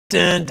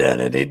Dun, dun,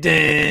 dun, dun,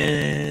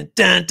 dun,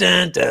 dun,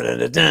 dun, dun,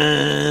 dun,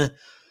 dun.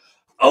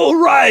 All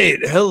right.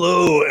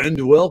 Hello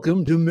and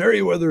welcome to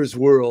Merriwether's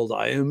World.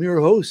 I am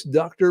your host,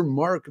 Dr.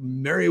 Mark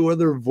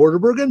Merriwether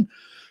Vorderbruggen,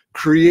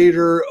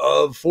 creator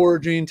of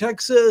Foraging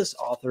Texas,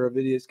 author of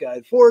Idiot's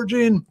Guide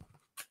Foraging,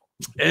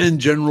 and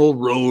General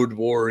Road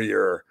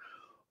Warrior.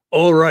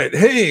 All right.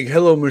 Hey,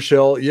 hello,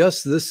 Michelle.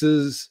 Yes, this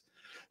is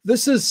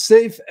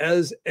safe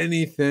as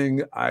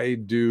anything I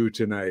do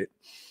tonight.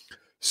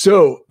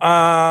 So,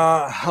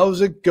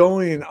 how's it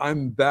going?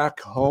 I'm back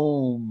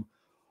home.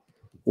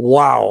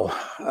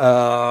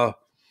 Wow.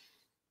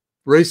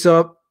 Race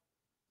up,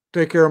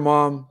 take care of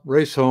mom,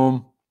 race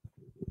home,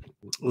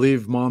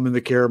 leave mom in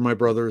the care of my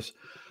brothers.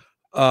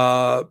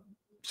 So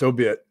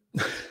be it.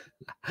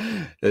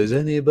 Is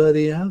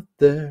anybody out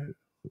there?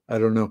 I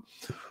don't know.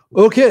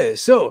 Okay,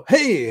 so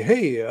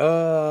hey,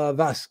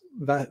 Vasquez.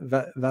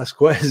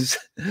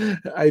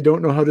 I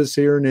don't know how to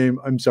say her name.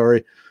 I'm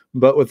sorry.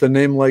 But with a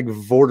name like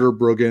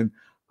Vorderbruggen,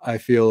 I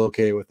feel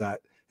okay with that.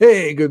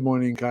 Hey, good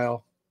morning,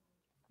 Kyle.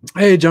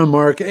 Hey, John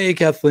Mark. Hey,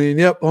 Kathleen.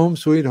 Yep, home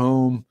sweet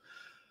home.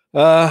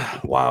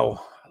 Wow.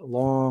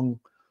 Long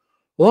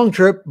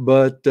trip,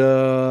 but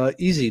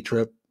easy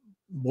trip.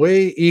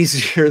 Way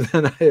easier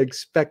than I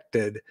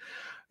expected.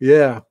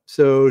 Yeah.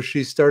 So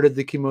she started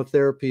the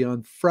chemotherapy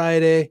on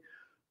Friday.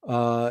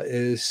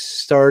 Is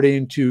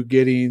starting to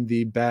getting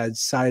the bad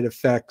side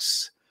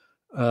effects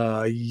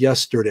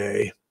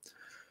yesterday.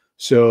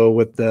 So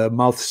with the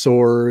mouth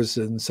sores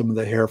and some of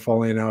the hair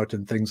falling out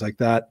and things like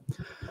that.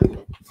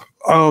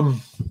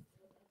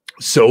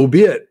 So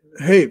be it.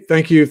 Hey,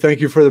 thank you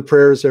for the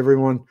prayers,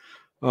 everyone.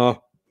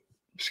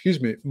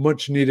 Excuse me,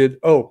 much needed.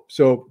 Oh,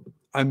 so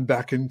I'm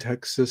back in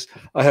Texas.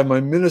 I have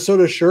my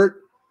Minnesota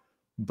shirt,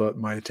 but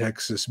my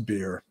Texas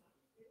beer.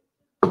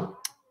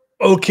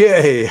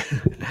 Okay,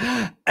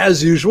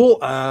 as usual,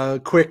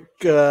 quick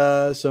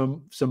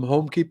some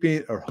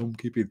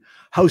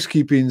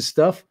housekeeping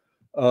stuff.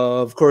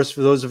 Of course, for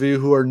those of you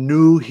who are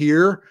new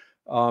here,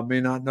 may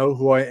not know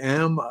who I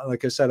am.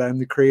 Like I said, I'm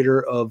the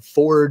creator of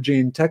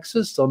Foraging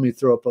Texas. Let me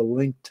throw up a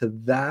link to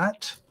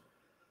that.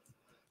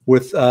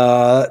 With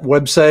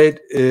website,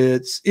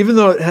 it's even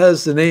though it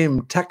has the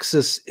name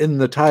Texas in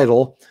the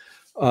title,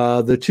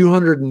 the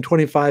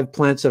 225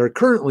 plants that are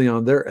currently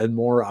on there and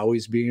more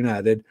always being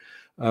added.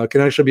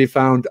 Can actually be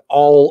found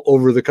all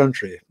over the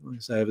country.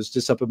 I was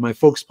just up at my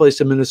folks'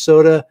 place in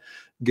Minnesota,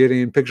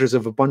 getting pictures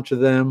of a bunch of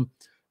them.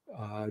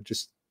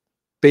 Just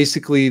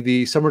basically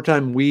the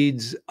summertime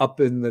weeds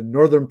up in the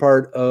northern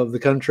part of the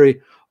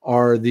country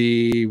are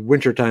the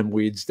wintertime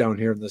weeds down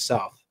here in the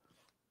south.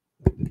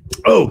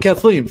 Oh,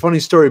 Kathleen, funny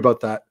story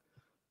about that.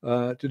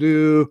 Get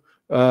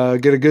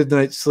a good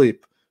night's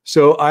sleep.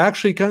 So I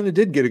actually kind of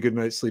did get a good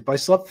night's sleep. I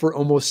slept for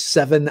almost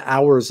 7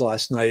 hours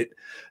last night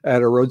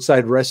at a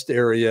roadside rest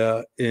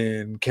area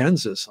in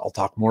Kansas. I'll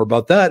talk more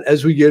about that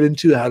as we get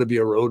into how to be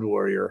a road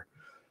warrior.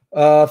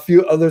 A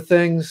few other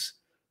things.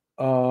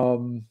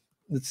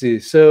 Let's see.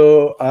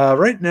 So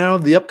right now,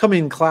 the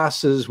upcoming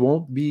classes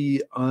won't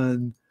be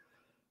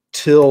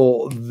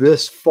until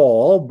this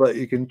fall, but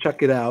you can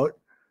check it out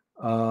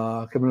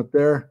coming up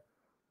there.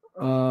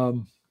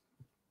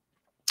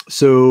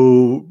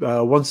 So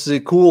once the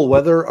cool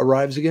weather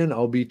arrives again,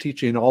 I'll be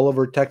teaching all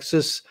over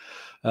Texas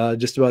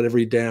just about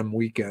every damn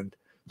weekend.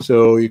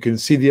 So you can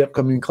see the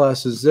upcoming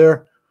classes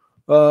there.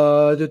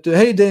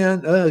 Hey,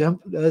 Dan,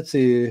 let's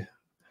see.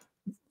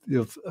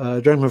 You've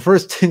drank my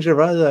first tincture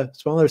of a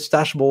smaller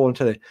stashable one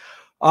today.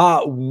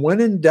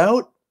 When in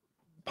doubt,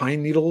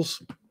 pine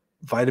needles,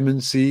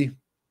 vitamin C.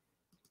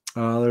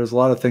 There's a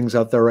lot of things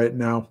out there right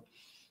now.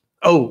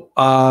 Oh,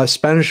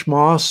 Spanish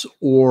moss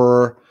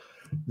or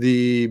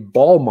the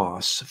ball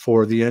moss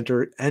for the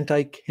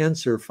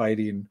anti-cancer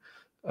fighting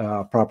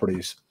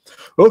properties.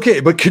 Okay,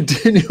 but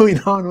continuing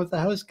on with the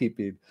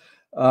housekeeping.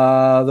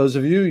 Those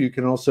of you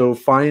can also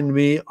find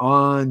me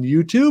on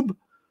YouTube,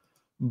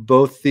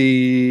 both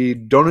the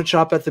Donut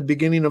Shop at the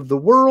Beginning of the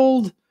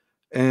World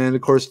and,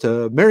 of course,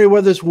 to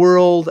Merriwether's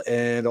World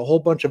and a whole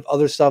bunch of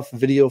other stuff,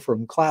 video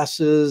from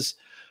classes,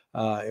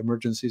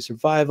 emergency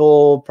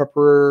survival,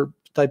 prepper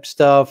type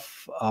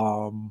stuff.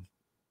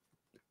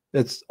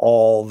 It's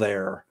all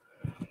there.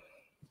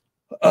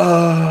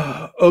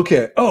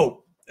 Okay.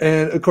 Oh,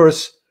 and of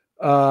course,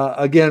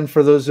 again,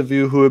 for those of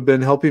you who have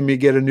been helping me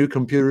get a new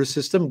computer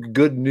system,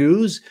 good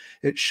news.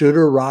 It should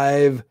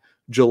arrive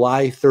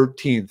July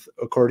 13th,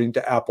 according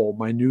to Apple.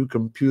 My new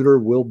computer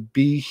will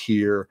be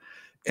here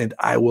and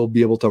I will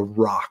be able to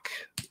rock.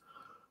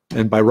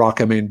 And by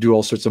rock, I mean do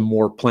all sorts of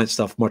more plant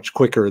stuff much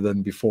quicker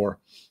than before.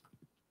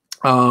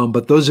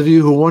 But those of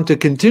you who want to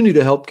continue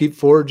to help keep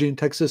Foraging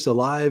Texas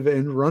alive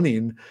and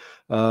running,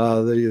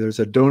 there's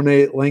a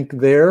donate link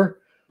there.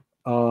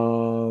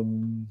 Oh,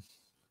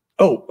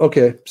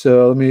 okay.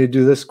 So let me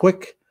do this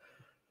quick.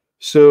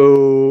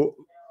 So,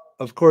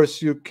 of course,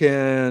 you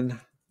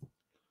can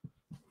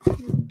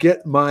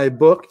get my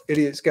book,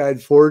 Idiot's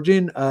Guide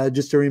Foraging.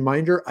 Just a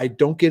reminder, I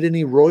don't get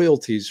any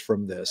royalties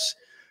from this.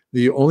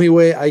 The only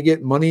way I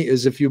get money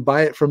is if you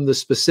buy it from the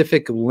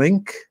specific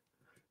link.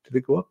 Did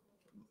it go up?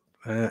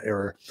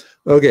 Error.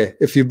 Okay,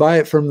 if you buy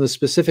it from the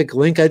specific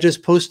link I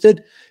just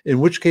posted, in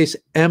which case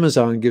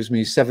Amazon gives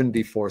me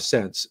 74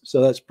 cents.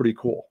 So that's pretty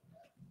cool.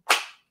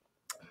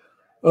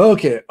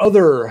 Okay,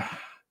 other.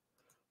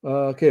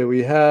 Okay,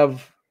 we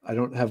have, I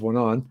don't have one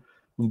on,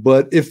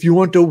 but if you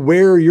want to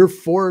wear your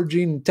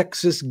Foraging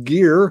Texas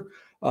gear,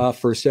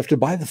 first you have to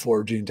buy the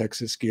Foraging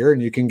Texas gear,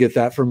 and you can get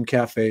that from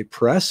Cafe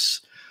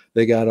Press.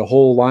 They got a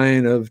whole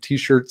line of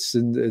t-shirts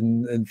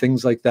and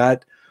things like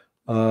that.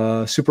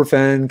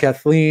 Superfan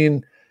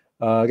Kathleen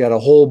got a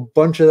whole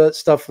bunch of that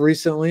stuff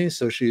recently,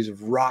 so she's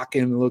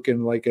rocking,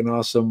 looking like an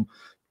awesome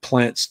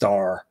plant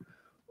star.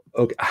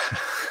 Okay.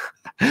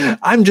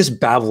 I'm just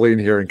babbling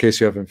here in case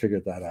you haven't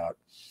figured that out.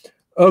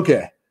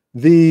 Okay,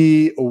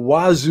 the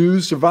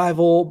Wazoo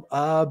Survival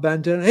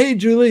bandana. Hey,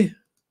 Julie.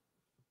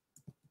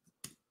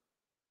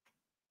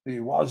 The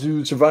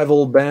Wazoo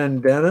Survival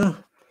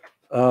bandana.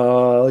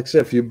 Like I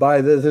said, if you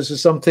buy this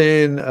is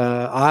something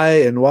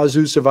I and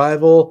Wazoo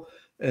Survival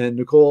and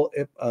Nicole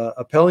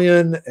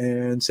Appelian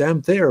and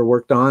Sam Thayer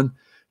worked on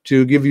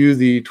to give you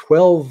the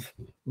 12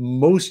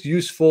 most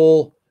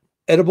useful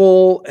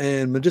edible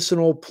and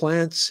medicinal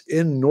plants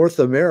in North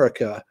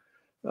America.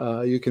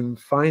 You can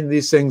find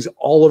these things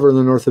all over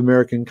the North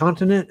American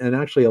continent, and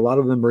actually a lot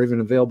of them are even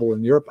available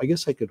in Europe. I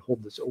guess I could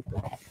hold this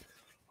open.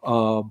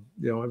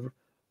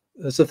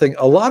 That's the thing.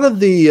 A lot of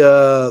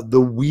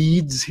the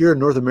weeds here in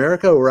North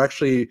America were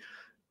actually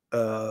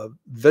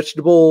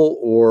vegetable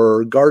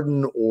or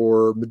garden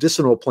or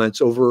medicinal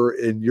plants over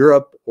in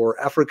Europe or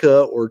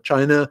Africa or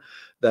China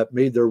that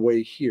made their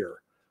way here.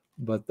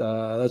 But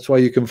that's why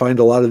you can find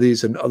a lot of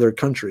these in other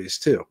countries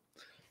too.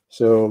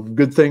 So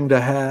good thing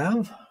to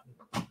have.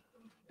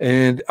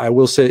 And I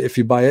will say, if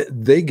you buy it,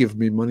 they give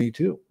me money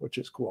too, which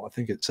is cool. I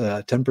think it's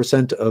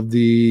 10% of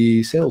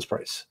the sales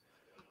price.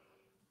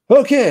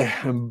 Okay,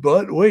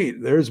 but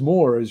wait, there's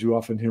more, as you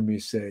often hear me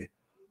say.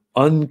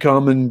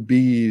 Uncommon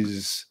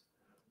Bees,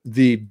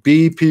 the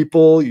bee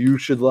people you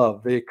should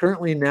love. They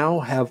currently now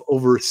have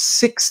over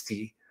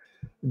 60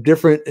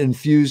 different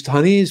infused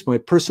honeys. My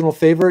personal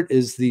favorite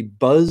is the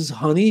Buzz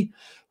honey,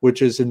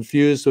 which is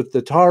infused with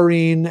the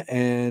taurine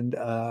and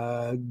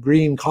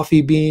green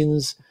coffee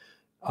beans.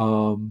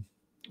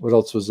 What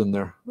else was in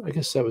there? I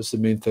guess that was the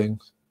main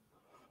thing.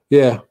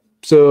 Yeah.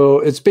 So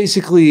it's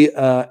basically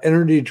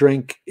energy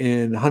drink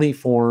in honey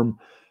form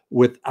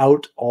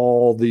without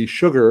all the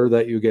sugar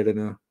that you get in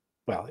a,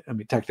 well, I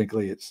mean,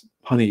 technically it's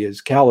honey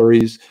is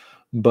calories,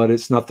 but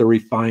it's not the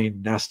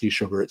refined, nasty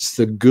sugar. It's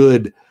the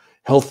good,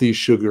 healthy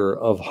sugar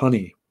of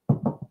honey.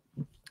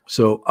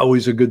 So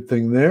always a good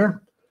thing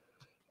there.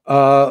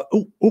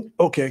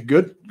 Okay,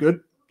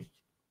 good.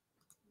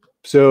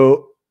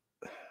 So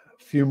a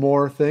few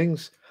more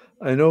things.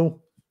 I know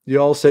you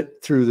all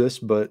sit through this,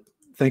 but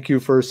thank you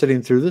for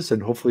sitting through this,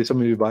 and hopefully some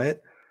of you buy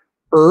it.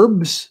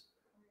 Herbs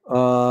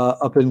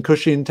up in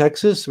Cushing,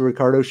 Texas.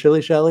 Ricardo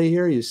Shilly Shally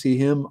here. You see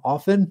him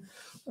often.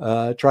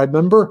 Tribe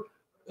member.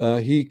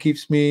 He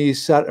keeps me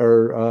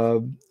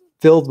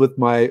filled with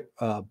my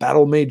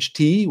Battle Mage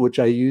tea, which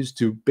I use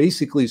to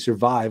basically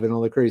survive and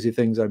all the crazy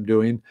things I'm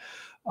doing.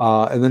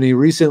 And then he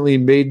recently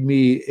made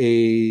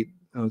me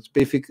it's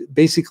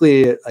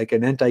basically like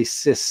an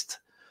anti-cyst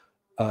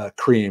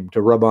cream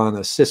to rub on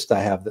a cyst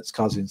I have that's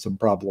causing some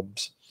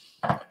problems.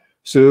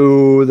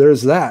 So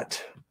there's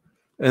that.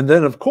 And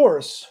then, of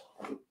course,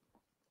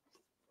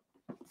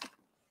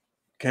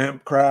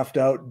 Campcraft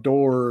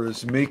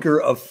Outdoors, maker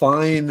of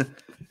fine.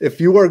 If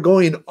you are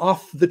going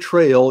off the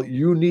trail,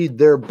 you need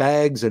their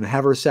bags and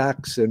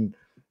haversacks and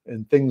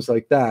things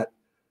like that,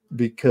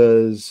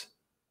 because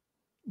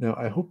now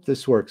I hope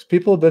this works.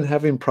 People have been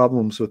having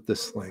problems with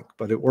this link,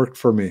 but it worked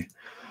for me.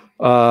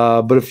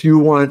 But if you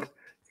want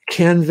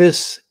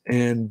canvas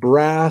and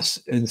brass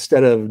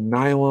instead of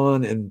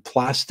nylon and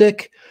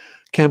plastic,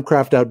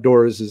 Campcraft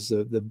Outdoors is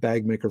the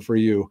bag maker for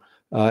you.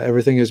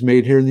 Everything is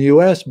made here in the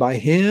US by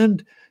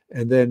hand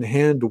and then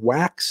hand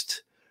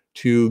waxed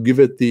to give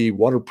it the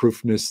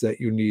waterproofness that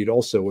you need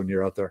also when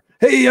you're out there.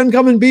 Hey,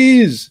 Uncommon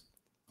Bees,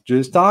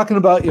 just talking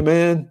about you,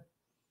 man.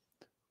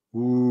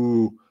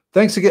 Ooh,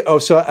 thanks again. Oh,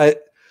 so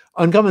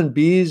Uncommon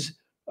Bees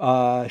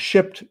rush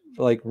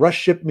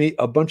shipped me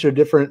a bunch of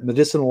different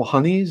medicinal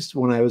honeys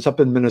when I was up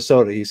in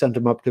Minnesota. He sent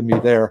them up to me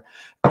there,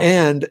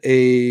 and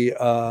a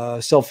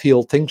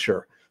self-heal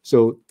tincture.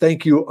 So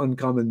thank you,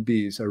 Uncommon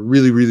Bees. I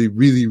really, really,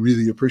 really,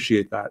 really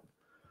appreciate that.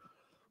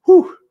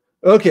 Whew.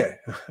 Okay.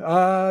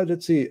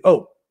 Let's see.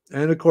 Oh,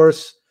 and of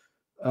course,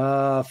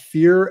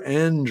 Fear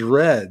and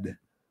Dread.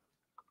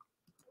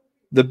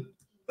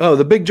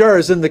 The big jar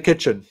is in the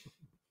kitchen.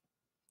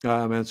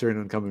 I'm answering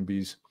Uncommon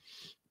Bees.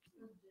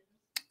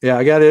 Yeah,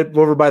 I got it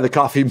over by the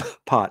coffee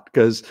pot,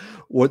 because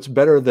what's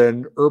better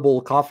than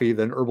herbal coffee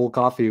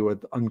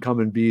with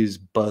Uncommon Bees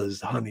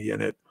buzzed honey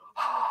in it?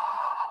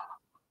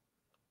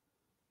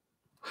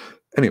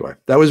 Anyway,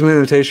 that was my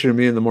invitation to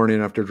me in the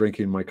morning after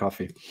drinking my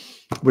coffee,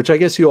 which I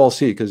guess you all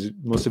see because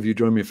most of you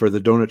joined me for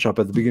the donut shop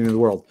at the beginning of the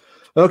world.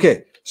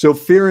 Okay, So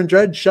Fear and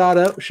Dread, shout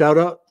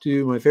out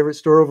to my favorite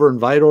store over in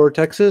Vidor,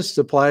 Texas,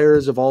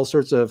 suppliers of all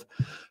sorts of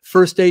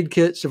first aid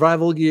kits,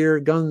 survival gear,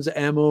 guns,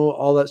 ammo,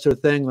 all that sort of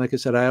thing. Like I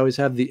said, I always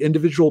have the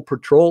individual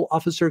patrol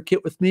officer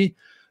kit with me.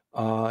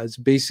 It's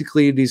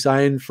basically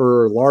designed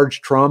for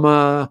large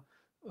trauma,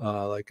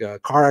 like a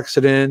car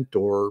accident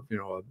or,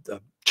 a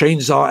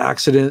chainsaw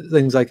accident,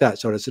 things like that.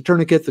 So it's a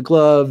tourniquet, the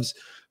gloves,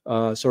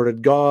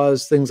 sorted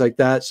gauze, things like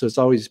that. So it's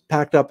always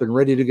packed up and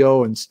ready to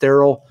go and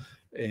sterile.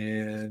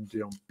 And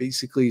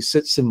basically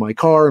sits in my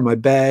car, in my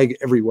bag,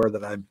 everywhere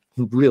that I'm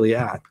really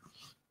at.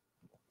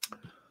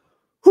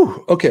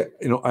 Whew, okay,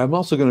 I'm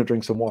also going to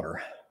drink some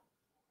water.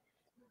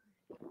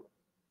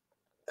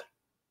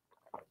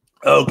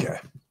 Okay,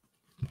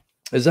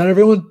 is that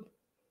everyone?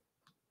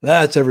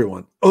 That's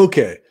everyone.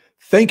 Okay,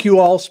 thank you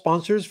all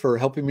sponsors for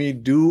helping me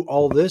do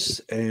all this,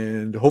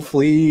 and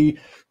hopefully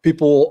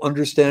people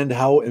understand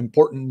how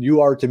important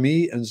you are to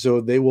me, and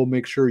so they will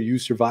make sure you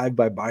survive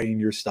by buying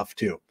your stuff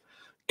too.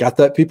 Got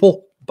that,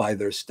 people? Buy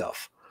their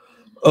stuff.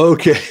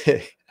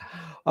 Okay.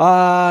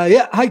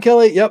 Yeah. Hi,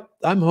 Kelly. Yep.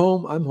 I'm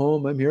home.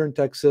 I'm here in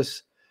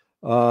Texas.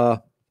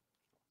 Like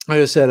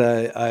I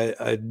said,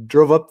 I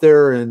drove up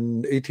there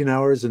in 18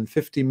 hours and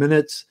 50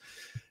 minutes,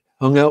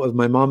 hung out with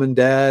my mom and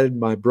dad,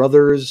 my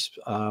brothers.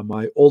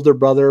 My older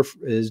brother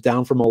is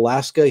down from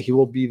Alaska. He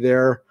will be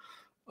there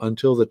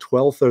until the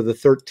 12th or the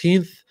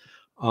 13th.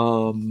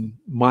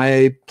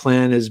 My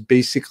plan is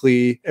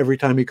basically every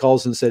time he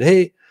calls and said,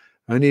 hey,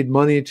 I need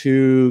money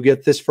to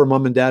get this for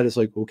mom and dad. It's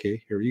like,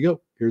 okay, here you go.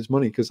 Here's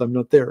money because I'm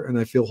not there and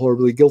I feel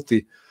horribly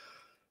guilty.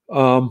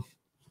 But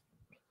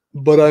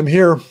I'm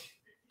here.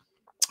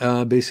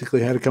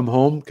 Basically had to come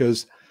home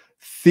because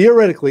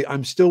theoretically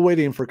I'm still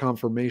waiting for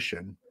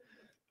confirmation.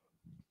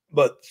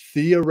 But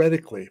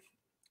theoretically,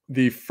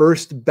 the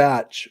first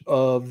batch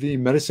of the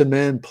Medicine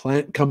Man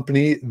plant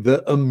company,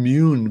 the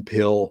immune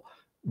pill,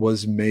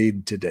 was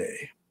made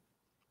today.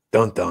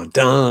 Dun, dun,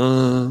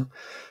 dun.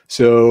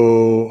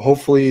 So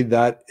hopefully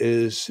that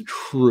is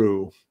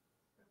true.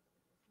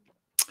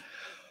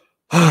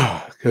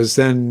 Because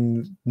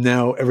then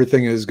now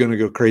everything is going to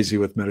go crazy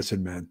with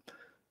Medicine Man.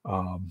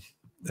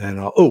 And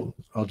I'll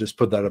just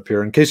put that up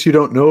here. In case you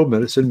don't know,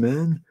 Medicine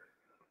Man,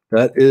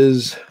 that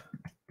is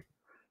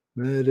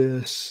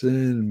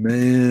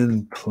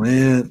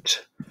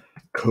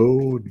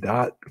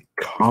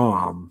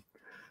medicinemanplantco.com.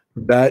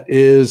 That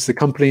is the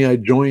company I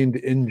joined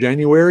in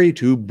January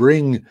to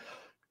bring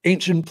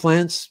ancient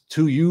plants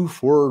to you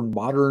for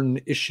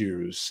modern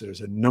issues. There's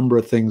a number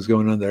of things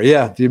going on there.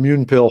 Yeah, the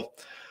immune pill,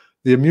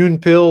 the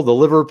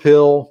liver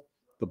pill,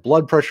 the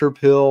blood pressure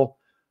pill,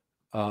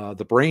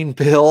 the brain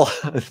pill.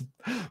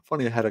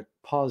 Funny, I had a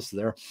pause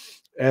there.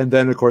 And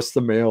then, of course, the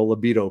male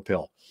libido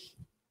pill.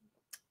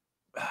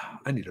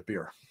 I need a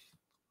beer.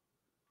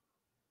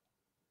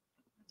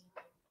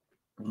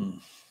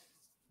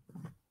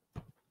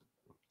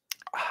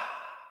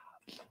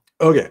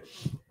 Okay.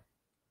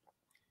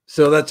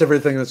 So that's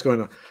everything that's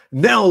going on.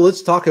 Now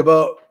let's talk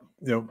about,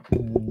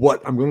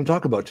 what I'm going to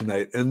talk about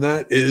tonight. And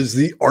that is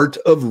the art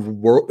of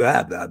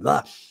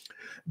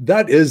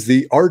that is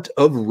the art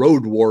of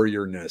road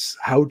warriorness.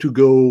 How to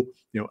go,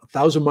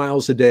 1,000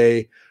 miles a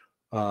day,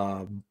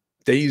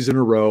 days in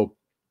a row,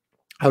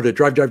 how to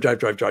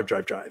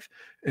drive.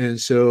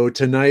 And so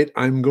tonight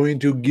I'm going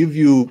to give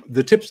you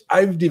the tips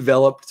I've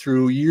developed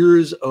through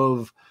years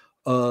of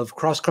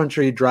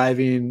cross-country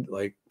driving,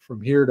 like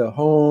from here to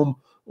home,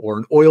 or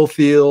an oil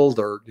field,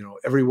 or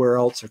everywhere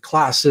else, or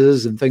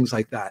classes and things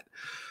like that.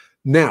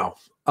 Now,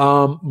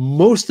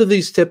 most of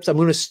these tips, I'm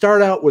going to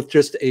start out with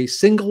just a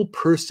single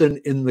person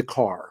in the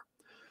car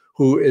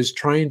who is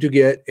trying to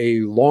get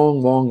a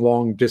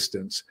long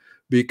distance,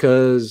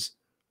 because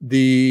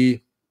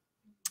the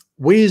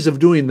ways of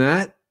doing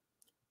that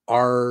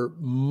are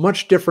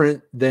much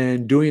different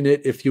than doing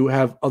it if you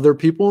have other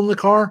people in the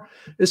car,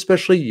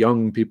 especially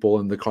young people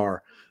in the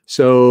car.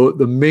 So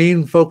the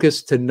main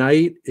focus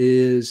tonight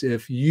is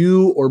if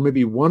you or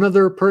maybe one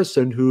other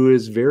person who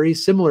is very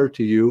similar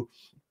to you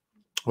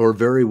or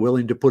very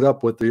willing to put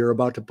up with what you're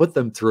about to put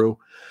them through,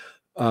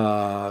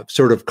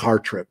 sort of car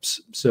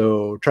trips.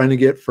 So trying to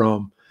get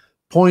from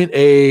point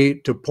A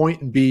to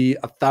point B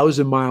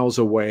 1,000 miles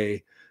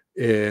away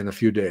in a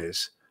few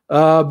days.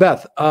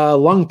 Beth,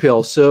 lung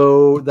pill.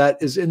 So that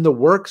is in the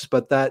works,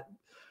 but that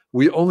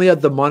we only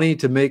had the money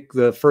to make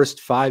the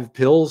first 5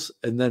 pills.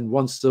 And then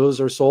once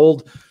those are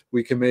sold,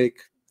 we can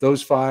make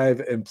those 5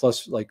 and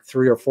plus like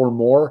 3 or 4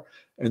 more.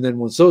 And then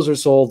once those are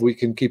sold, we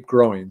can keep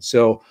growing.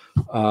 So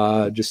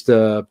I'll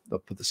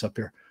put this up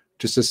here.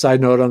 Just a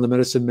side note on the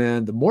Medicine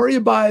Man. The more you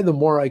buy, the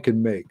more I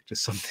can make.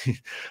 Just something,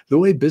 the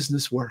way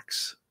business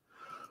works.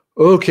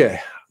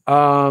 Okay.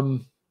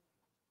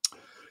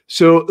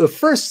 So the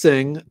first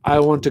thing I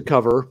want to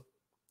cover,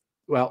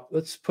 well,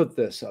 let's put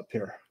this up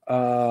here.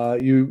 I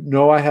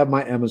have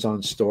my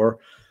Amazon store.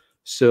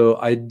 So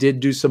I did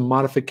do some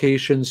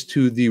modifications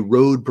to the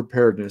road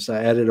preparedness.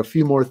 I added a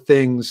few more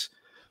things.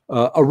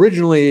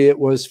 Originally, it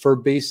was for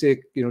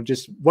basic,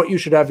 just what you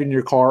should have in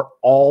your car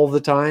all the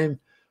time.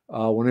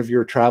 whenever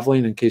you're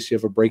traveling, in case you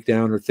have a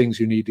breakdown or things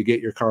you need to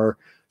get your car,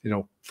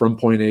 from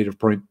point A to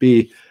point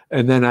B.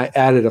 And then I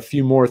added a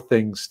few more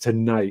things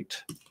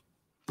tonight.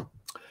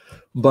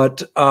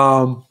 But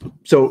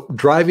so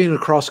driving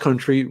across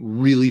country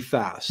really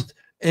fast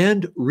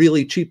and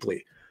really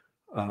cheaply.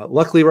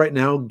 Luckily, right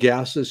now,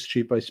 gas is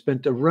cheap. I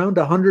spent around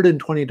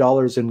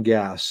 $120 in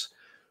gas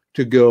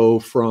to go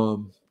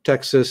from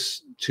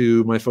Texas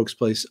to my folks'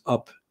 place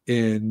up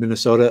in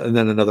Minnesota, and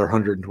then another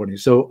 120.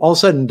 So all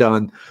said and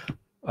done,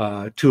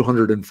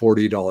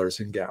 $240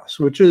 in gas,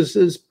 which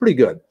is pretty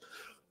good.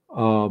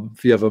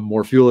 If you have a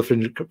more fuel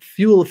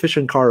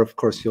efficient car, of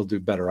course, you'll do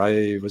better.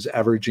 I was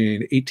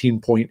averaging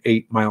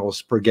 18.8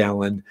 miles per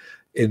gallon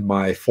in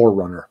my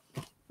 4Runner.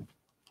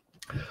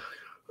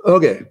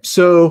 Okay,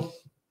 so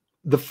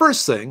the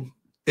first thing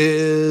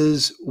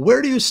is,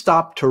 where do you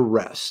stop to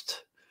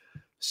rest?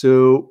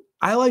 So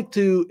I like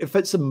to, if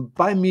it's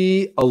by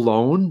me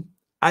alone,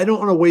 I don't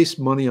want to waste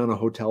money on a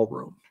hotel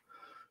room.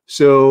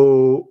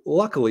 So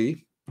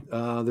luckily,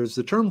 there's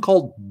the term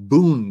called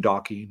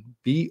boondocking,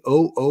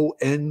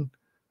 boondocking,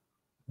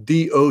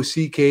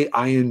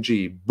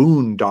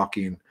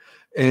 boondocking.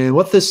 And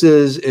what this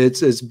is,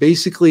 it's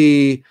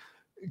basically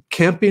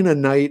camping a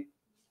night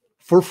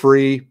for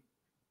free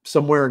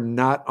somewhere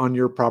not on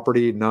your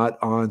property, not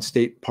on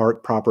state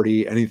park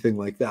property, anything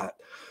like that.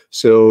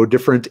 So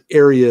different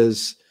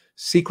areas,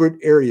 secret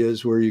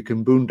areas where you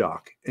can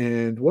boondock.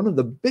 And one of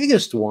the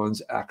biggest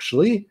ones,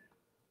 actually,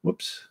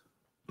 whoops.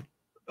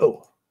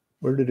 Oh,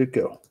 where did it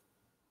go?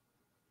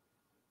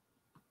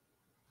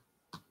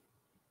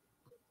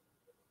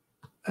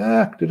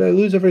 Did I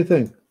lose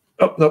everything?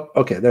 Oh, no.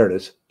 Okay, there it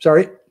is.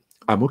 Sorry.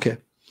 I'm okay.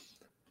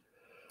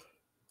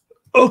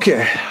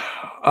 Okay.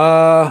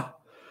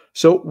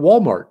 So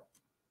Walmart,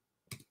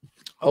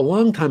 a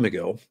long time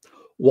ago,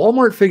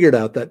 Walmart figured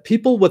out that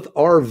people with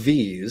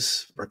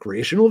RVs,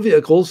 recreational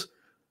vehicles,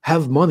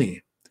 have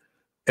money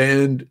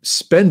and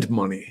spend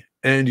money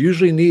and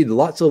usually need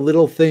lots of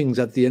little things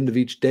at the end of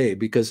each day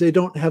because they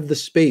don't have the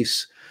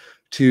space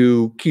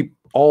to keep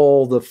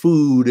all the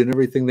food and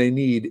everything they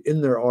need in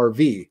their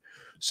RV.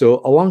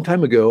 So a long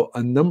time ago,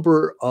 a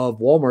number of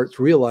Walmarts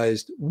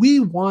realized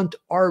we want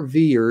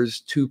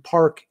RVers to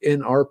park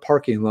in our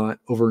parking lot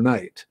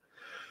overnight.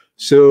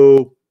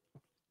 So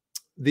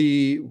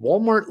the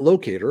Walmart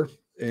locator,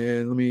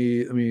 and let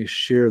me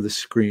share the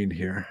screen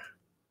here.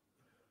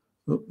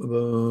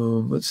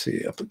 Let's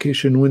see,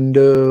 application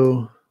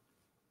window,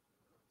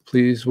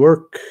 please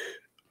work.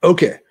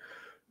 Okay,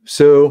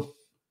 so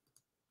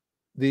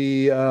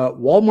the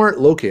Walmart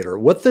locator,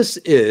 what this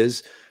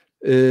is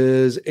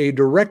a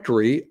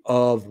directory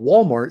of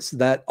Walmarts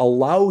that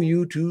allow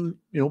you to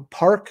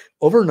park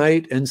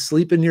overnight and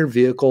sleep in your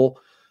vehicle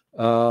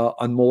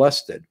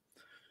unmolested.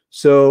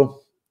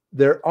 So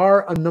there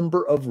are a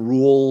number of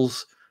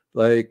rules,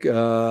 like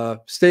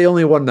stay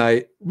only one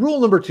night. Rule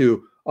number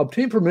 2,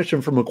 obtain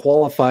permission from a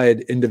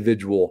qualified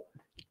individual.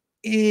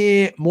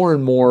 More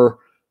and more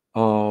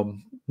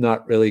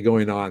not really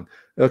going on.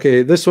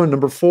 Okay, this one,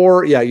 number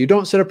 4, yeah, you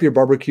don't set up your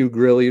barbecue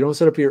grill, you don't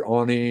set up your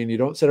awning, you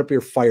don't set up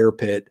your fire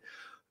pit.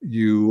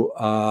 You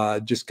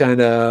just kind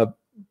of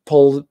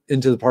pull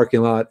into the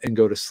parking lot and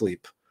go to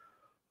sleep.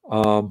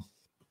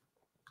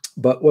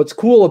 But what's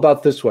cool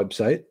about this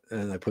website,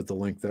 and I put the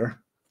link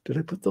there. Did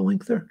I put the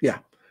link there? Yeah.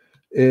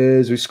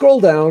 Is we scroll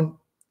down.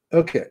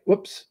 Okay,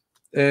 whoops.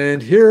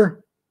 And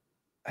here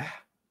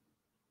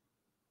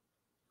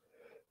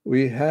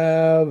we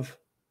have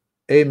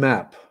a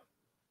map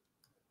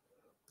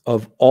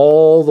of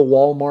all the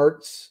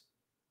Walmarts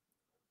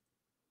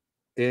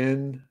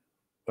in,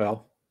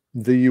 well,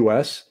 the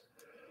US.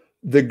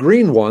 The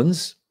green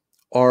ones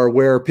are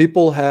where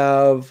people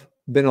have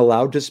been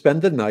allowed to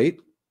spend the night.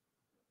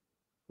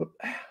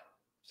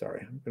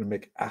 Sorry, I'm going to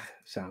make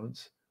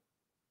sounds.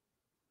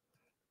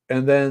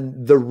 And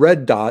then the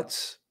red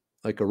dots,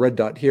 like a red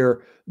dot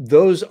here,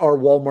 those are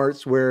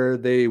Walmarts where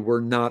they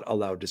were not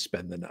allowed to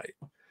spend the night.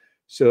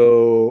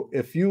 So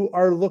if you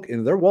are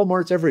looking, there are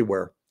Walmarts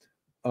everywhere.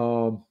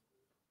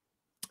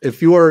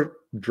 If you are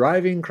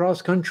driving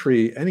cross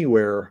country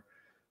anywhere,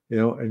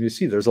 and you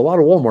see there's a lot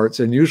of Walmarts,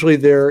 and usually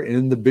they're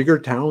in the bigger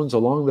towns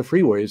along the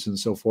freeways and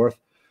so forth.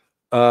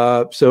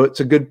 So it's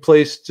a good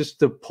place just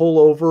to pull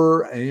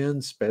over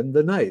and spend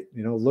the night.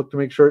 Look to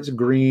make sure it's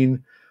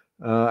green.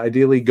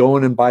 Ideally, go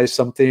in and buy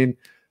something.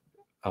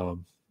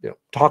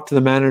 Talk to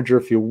the manager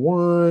if you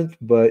want,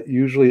 but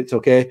usually it's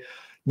okay.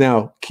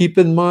 Now, keep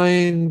in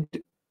mind,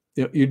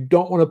 you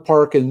don't want to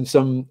park in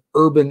some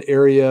urban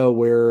area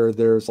where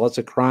there's lots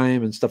of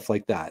crime and stuff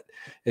like that.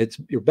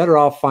 You're better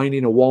off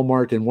finding a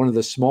Walmart in one of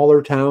the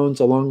smaller towns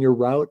along your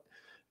route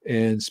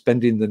and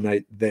spending the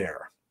night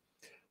there.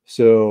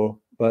 So,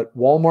 but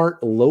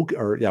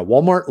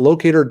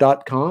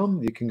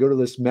WalmartLocator.com, you can go to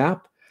this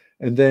map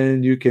and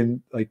then you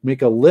can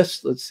make a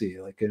list. Let's see,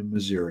 like in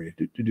Missouri,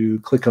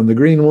 click on the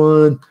green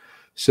one.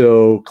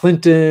 So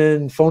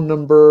Clinton, phone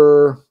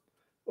number,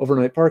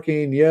 overnight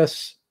parking,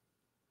 yes.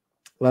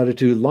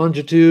 Latitude,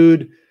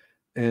 longitude,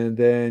 and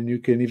then you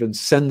can even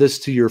send this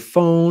to your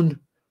phone.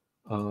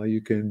 You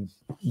can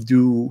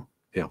do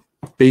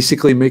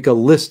basically make a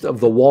list of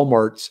the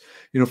Walmarts.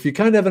 If you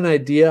kind of have an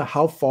idea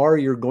how far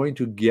you're going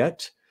to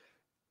get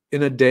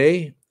in a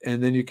day,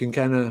 and then you can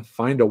kind of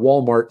find a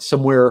Walmart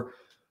somewhere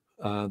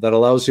that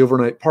allows you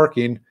overnight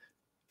parking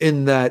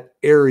in that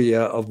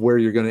area of where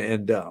you're going to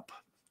end up.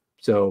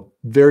 So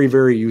very,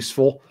 very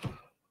useful.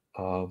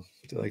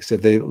 Like I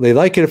said, they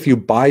like it if you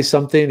buy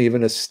something,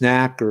 even a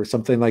snack or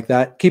something like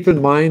that. Keep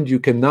in mind, you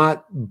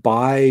cannot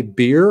buy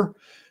beer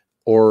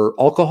or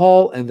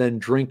alcohol and then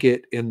drink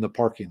it in the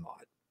parking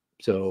lot.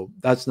 So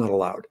that's not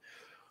allowed.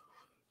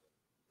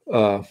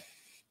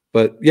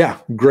 But yeah,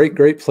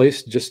 great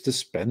place just to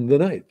spend the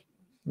night.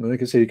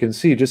 Like I say, you can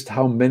see just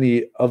how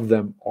many of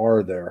them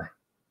are there.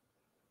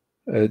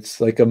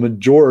 It's like a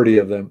majority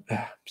of them.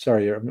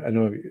 Sorry, I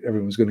know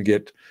everyone's going to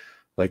get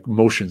like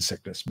motion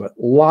sickness, but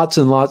lots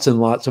and lots and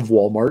lots of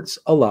Walmarts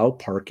allow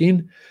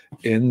parking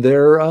in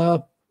their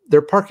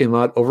parking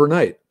lot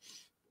overnight.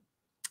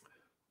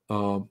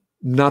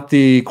 Not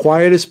the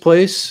quietest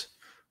place.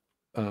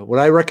 What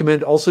I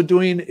recommend also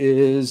doing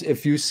is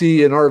if you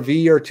see an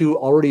RV or two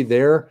already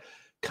there,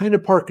 kind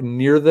of park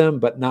near them,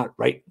 but not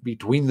right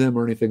between them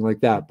or anything like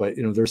that. But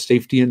there's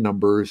safety in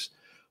numbers,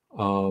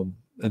 and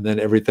then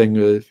everything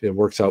it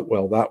works out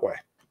well that way.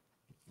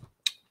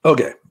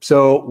 Okay,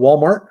 so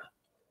Walmart,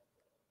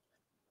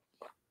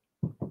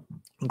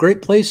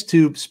 great place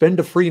to spend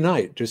a free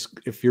night. Just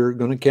if you're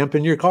going to camp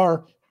in your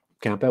car,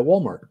 camp at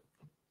Walmart.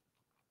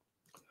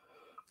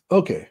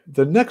 Okay,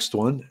 the next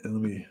one, and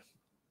let me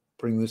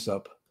bring this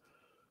up.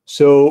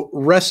 So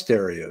rest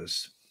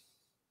areas.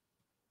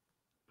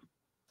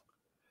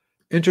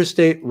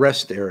 Interstate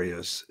rest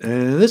areas.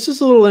 And this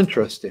is a little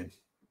interesting.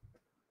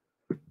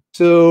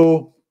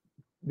 So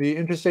the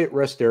interstate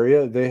rest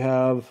area, they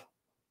have,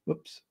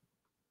 whoops,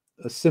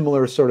 a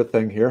similar sort of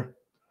thing here.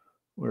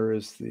 Where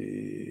is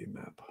the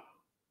map?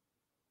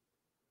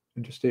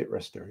 Interstate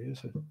rest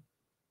areas.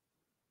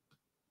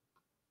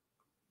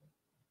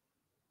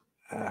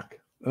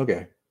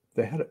 Okay,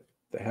 they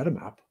had a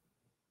map.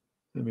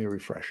 Let me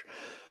refresh.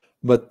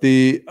 But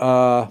the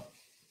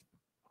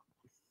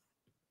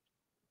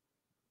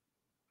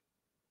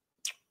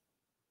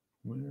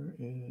where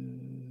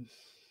is,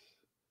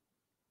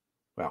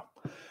 well,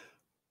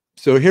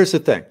 so here's the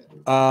thing.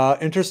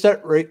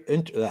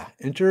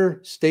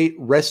 Interstate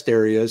rest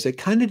areas, it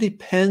kind of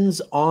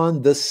depends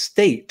on the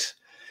state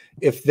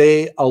if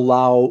they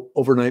allow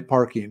overnight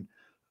parking.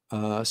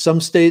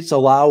 Some states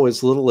allow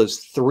as little as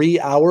 3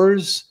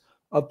 hours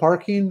of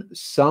parking.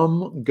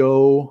 Some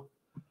go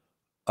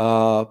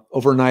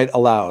overnight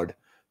allowed.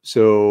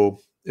 So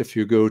if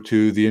you go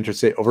to the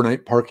interstate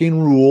overnight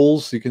parking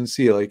rules, you can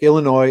see like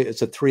Illinois,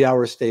 it's a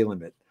 3-hour stay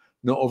limit.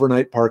 No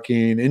overnight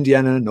parking.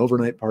 Indiana, no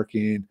overnight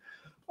parking.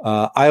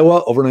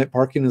 Iowa, overnight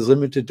parking is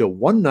limited to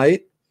 1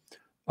 night.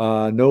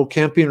 No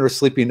camping or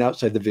sleeping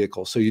outside the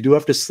vehicle. So you do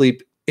have to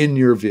sleep in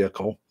your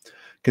vehicle.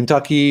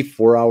 Kentucky,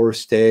 4-hour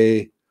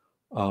stay.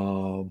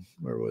 Where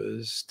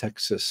was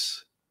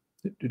Texas?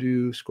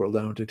 Scroll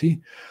down to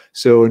T.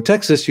 So in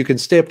Texas, you can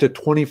stay up to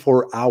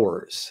 24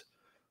 hours.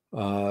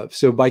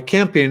 So by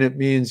camping, it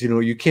means,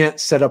 you can't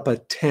set up a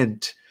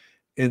tent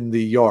in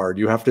the yard.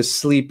 You have to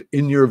sleep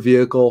in your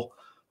vehicle.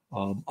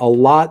 A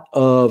lot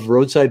of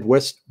roadside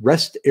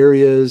rest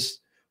areas,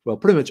 well,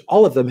 pretty much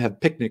all of them have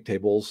picnic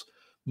tables.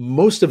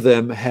 Most of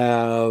them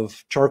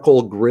have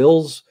charcoal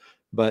grills,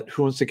 but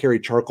who wants to carry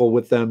charcoal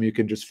with them? You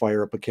can just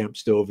fire up a camp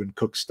stove and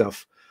cook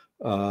stuff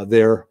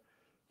there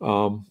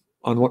on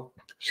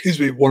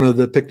one of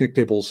the picnic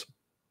tables.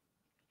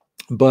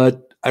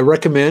 But I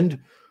recommend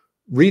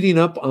reading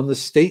up on the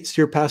states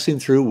you're passing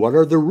through. What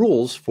are the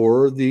rules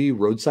for the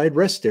roadside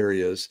rest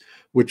areas?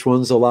 Which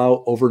ones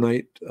allow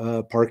overnight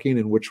parking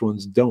and which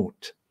ones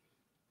don't?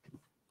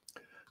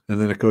 And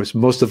then, of course,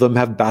 most of them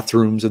have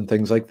bathrooms and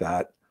things like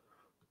that.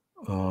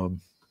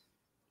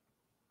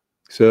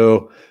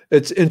 So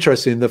it's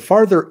interesting. The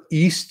farther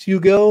east you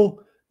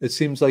go, it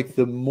seems like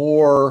the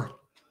more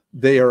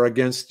they are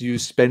against you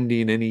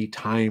spending any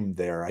time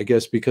there. I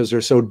guess because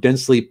they're so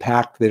densely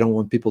packed, they don't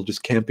want people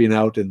just camping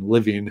out and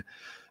living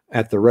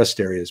at the rest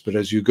areas. But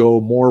as you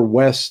go more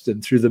west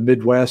and through the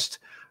Midwest,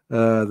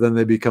 then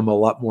they become a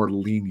lot more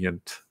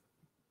lenient.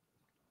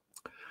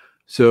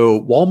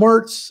 So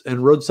Walmarts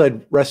and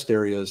roadside rest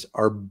areas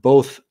are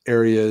both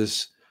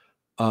areas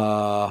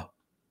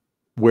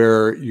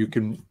where you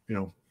can,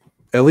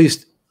 at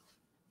least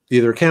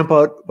either camp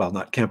out, well,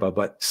 not camp out,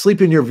 but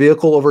sleep in your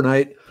vehicle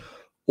overnight,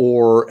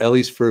 or at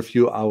least for a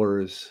few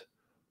hours.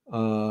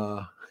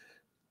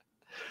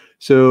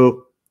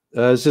 So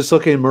I was just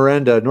looking at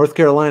Miranda, North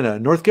Carolina.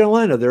 North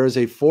Carolina, there is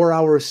a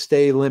 4-hour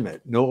stay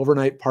limit, no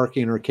overnight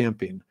parking or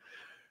camping.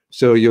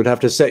 So you would have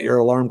to set your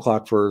alarm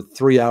clock for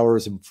 3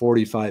 hours and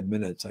 45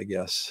 minutes, I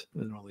guess,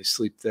 and only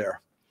sleep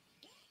there.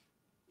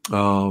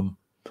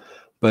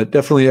 But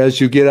definitely as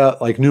you get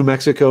out, like New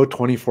Mexico,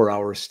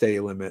 24-hour stay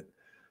limit,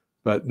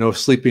 but no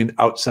sleeping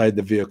outside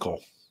the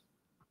vehicle.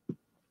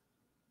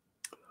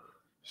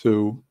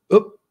 So,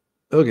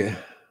 okay.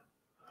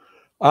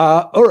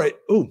 All right.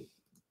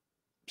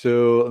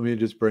 So let me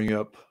just bring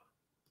up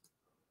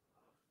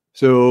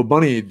So,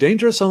 Bunny,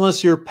 dangerous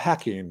unless you're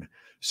packing.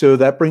 So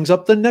that brings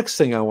up the next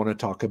thing I want to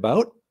talk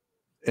about,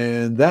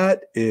 and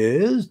that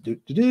is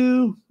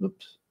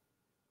oops,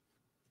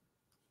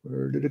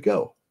 where did it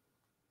go?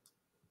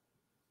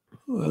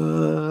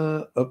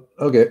 Oh,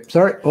 okay,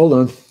 sorry, hold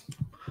on.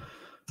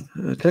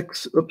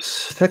 Texas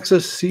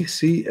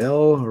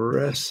CCL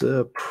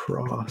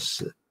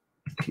reciprocity.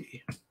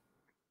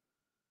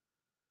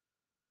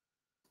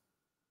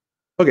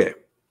 Okay,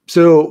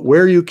 so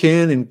where you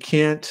can and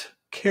can't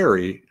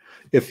carry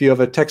if you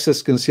have a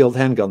Texas concealed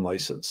handgun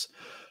license.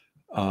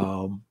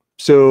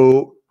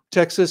 So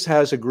Texas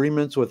has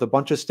agreements with a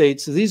bunch of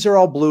states. These are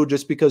all blue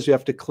just because you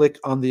have to click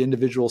on the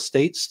individual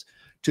states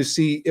to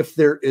see if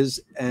there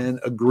is an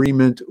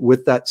agreement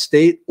with that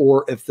state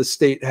or if the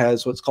state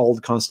has what's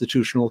called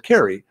constitutional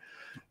carry.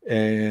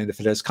 And if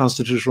it has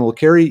constitutional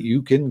carry,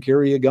 you can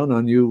carry a gun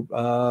on you.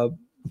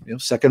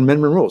 Second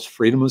Amendment rules,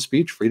 freedom of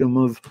speech, freedom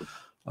of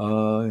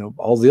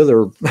all the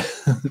other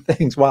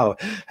things. Wow,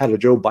 had a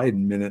Joe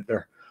Biden minute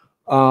there.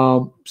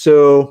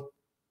 So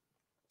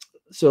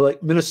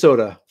like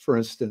Minnesota, for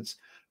instance,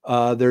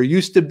 there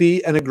used to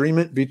be an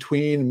agreement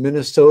between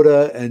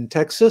Minnesota and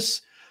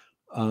Texas.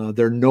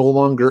 There no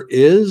longer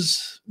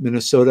is.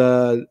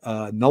 Minnesota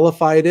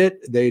nullified it.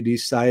 They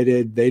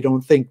decided they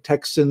don't think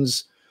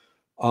Texans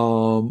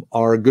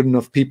are good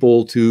enough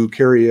people to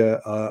carry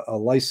a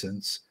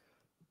license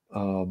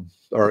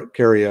or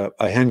carry a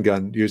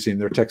handgun using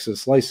their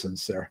Texas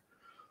license there.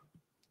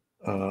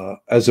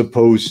 As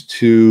opposed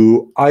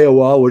to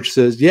Iowa, which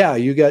says, yeah,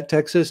 you got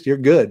Texas, you're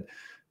good.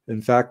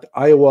 In fact,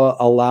 Iowa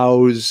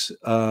allows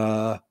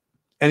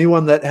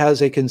anyone that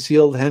has a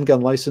concealed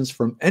handgun license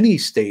from any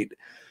state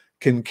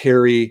can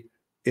carry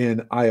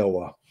in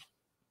Iowa.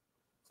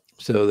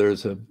 So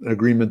there's an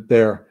agreement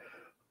there.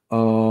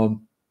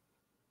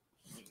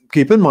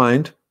 Keep in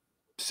mind,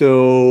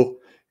 so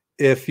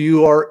if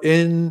you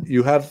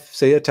have,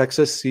 say, a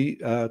Texas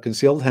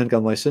concealed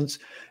handgun license,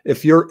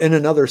 if you're in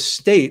another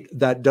state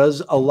that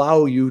does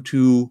allow you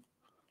to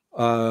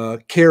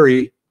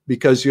carry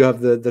because you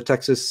have the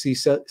Texas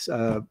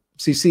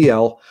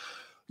CCL,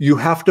 you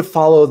have to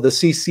follow the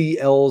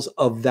CCLs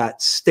of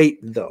that state,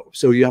 though.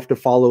 So you have to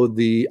follow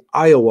the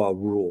Iowa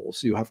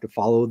rules. You have to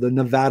follow the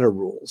Nevada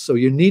rules. So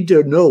you need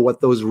to know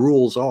what those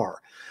rules are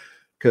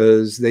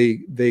because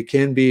they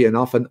can be and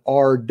often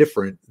are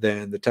different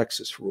than the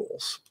Texas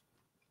rules.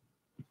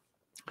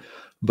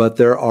 But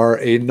there are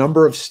a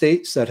number of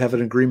states that have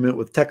an agreement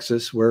with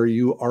Texas where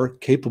you are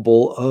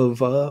capable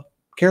of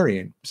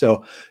carrying.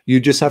 So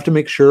you just have to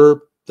make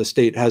sure the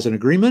state has an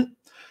agreement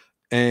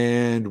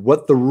and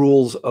what the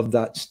rules of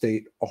that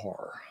state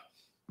are.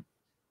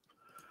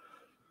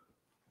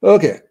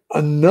 Okay,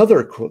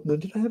 another quote.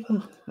 Did I have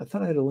I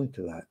thought I had a link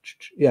to that.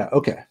 Yeah,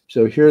 okay.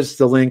 So here's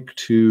the link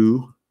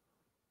to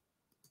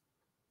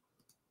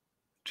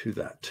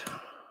that.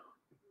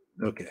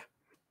 Okay.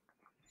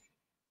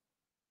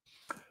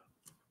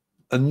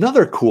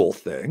 Another cool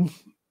thing,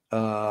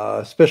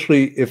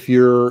 especially if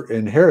you're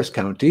in Harris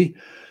County,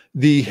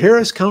 the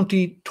Harris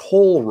County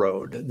toll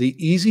road, the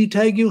easy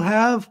tag you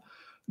have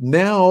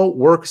now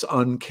works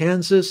on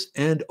Kansas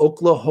and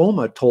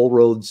Oklahoma toll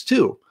roads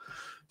too.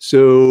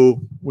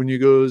 So when you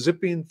go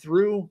zipping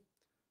through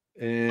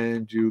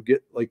and you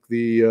get like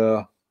the, I don't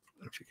know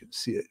if you can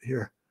see it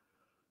here,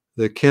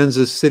 the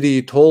Kansas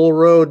City toll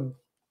road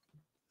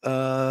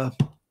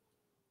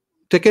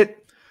ticket,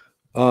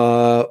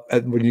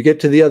 and when you get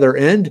to the other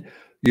end,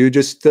 you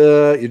just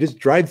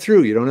drive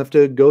through. You don't have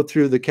to go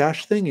through the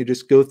cash thing. You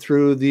just go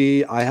through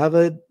the I have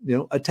a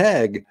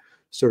tag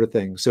sort of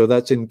thing. So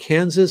that's in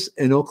Kansas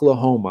and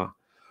Oklahoma.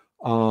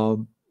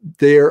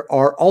 There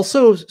are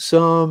also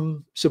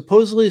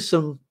supposedly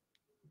some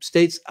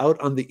states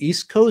out on the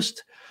East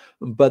Coast,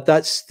 but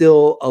that's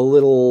still a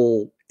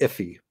little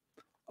iffy.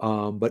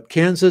 But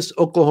Kansas,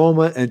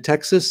 Oklahoma, and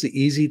Texas, the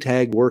easy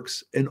tag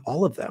works in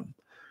all of them,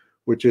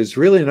 which is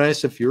really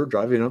nice if you're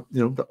driving up,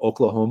 to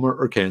Oklahoma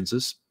or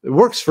Kansas. It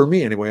works for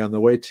me anyway on the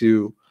way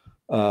to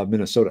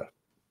Minnesota.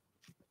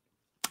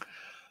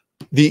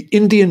 The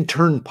Indian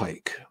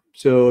Turnpike.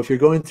 So if you're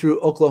going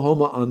through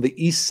Oklahoma on the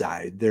east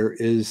side, there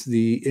is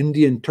the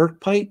Indian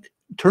Turnpike.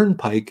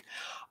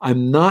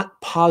 I'm not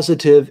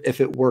positive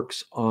if it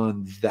works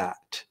on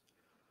that.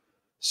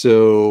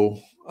 So,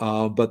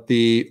 but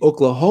the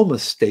Oklahoma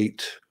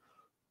State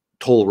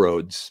toll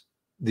roads,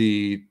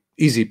 the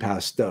Easy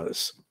Pass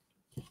does.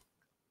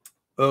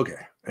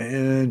 Okay,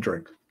 and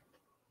drink.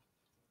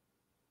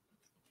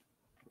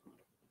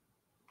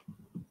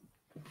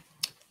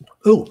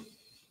 Oh,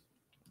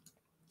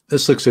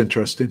 this looks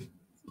interesting.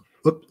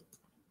 Whoop.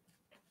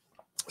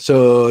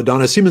 So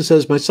Donna Seaman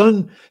says, my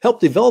son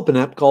helped develop an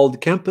app called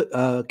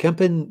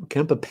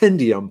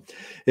Campapendium.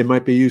 It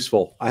might be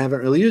useful. I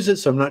haven't really used it,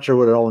 so I'm not sure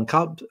what it all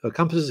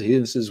encompasses. He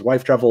and his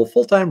wife travel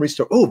full-time,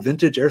 restore. Oh,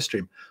 vintage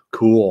Airstream.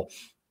 Cool.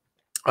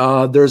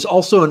 There's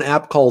also an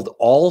app called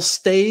All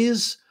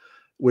Stays,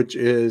 which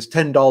is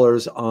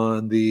 $10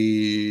 on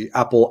the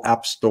Apple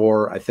App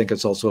Store. I think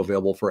it's also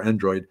available for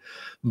Android.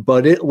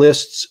 But it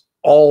lists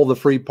all the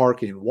free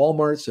parking,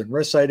 Walmarts and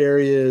rest side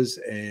areas,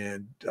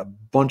 and a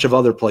bunch of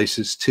other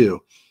places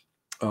too.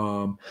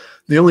 The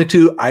only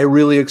two I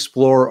really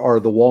explore are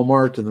the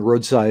Walmart and the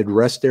roadside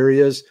rest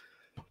areas.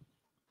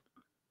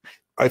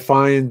 I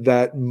find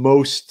that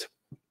most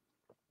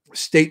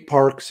state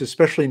parks,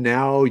 especially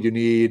now, you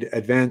need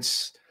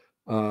advance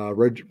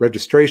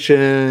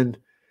registration,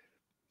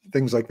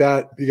 things like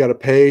that. You got to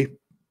pay.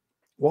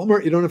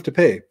 Walmart, you don't have to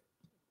pay.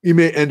 You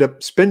may end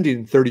up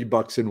spending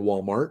 $30 in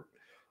Walmart.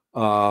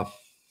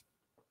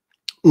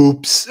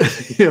 Oops,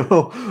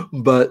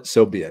 but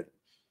so be it.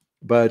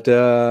 But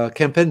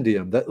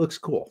Campendium, that looks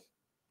cool.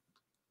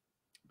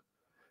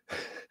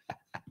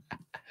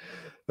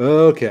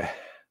 Okay.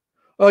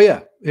 Oh,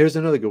 yeah. Here's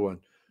another good one.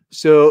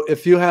 So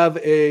if you have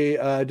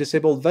a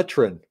disabled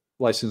veteran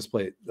license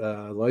plate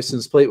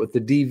with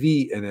the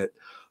DV in it,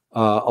 a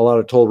lot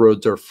of toll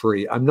roads are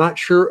free. I'm not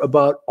sure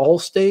about all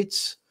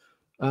states,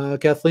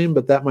 Kathleen,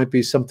 but that might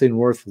be something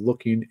worth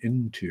looking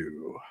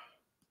into.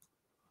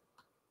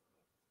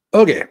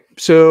 Okay,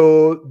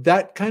 so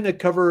that kind of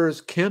covers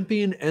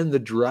camping and the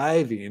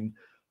driving.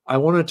 I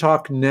want to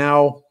talk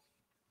now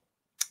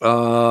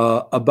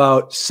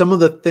about some of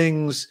the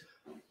things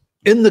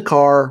in the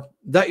car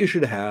that you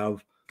should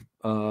have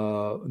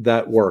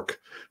that work.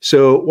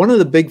 So one of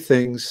the big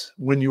things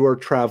when you are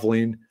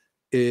traveling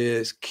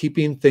is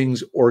keeping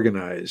things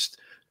organized.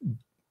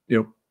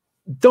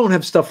 Don't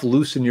have stuff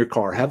loose in your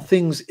car. Have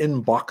things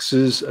in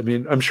boxes. I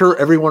mean, I'm sure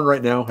everyone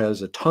right now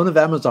has a ton of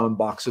Amazon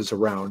boxes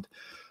around.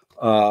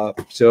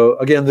 So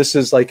again, this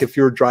is like if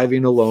you're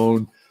driving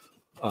alone,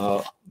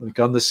 like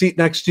on the seat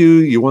next to you,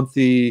 you want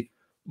the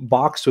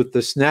box with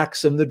the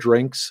snacks and the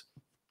drinks.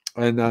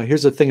 And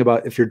here's the thing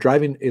about if you're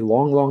driving a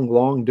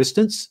long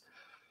distance,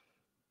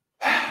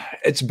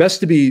 it's best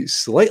to be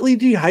slightly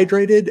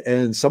dehydrated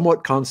and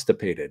somewhat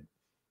constipated.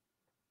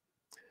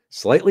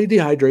 Slightly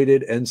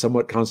dehydrated and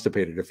somewhat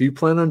constipated. If you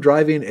plan on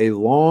driving a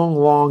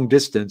long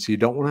distance, you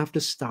don't want to have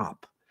to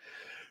stop.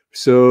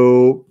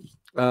 So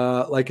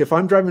like if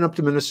I'm driving up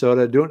to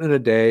Minnesota, doing it in a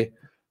day,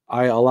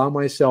 I allow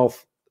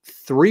myself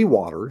 3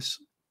 waters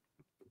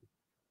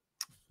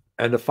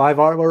and a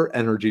 5-hour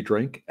energy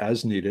drink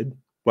as needed.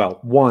 Well,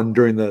 1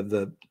 during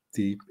the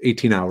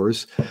 18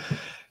 hours.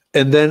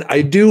 And then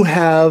I do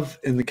have,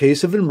 in the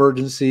case of an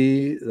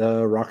emergency,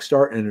 the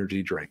Rockstar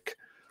energy drink.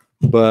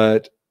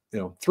 But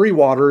 3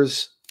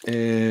 waters,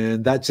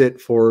 and that's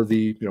it for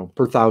the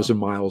per 1,000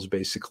 miles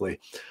basically.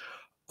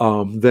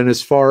 Then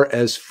as far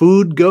as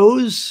food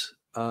goes,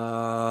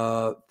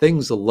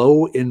 things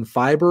low in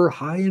fiber,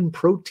 high in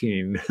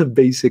protein,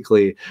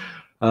 basically.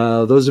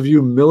 Those of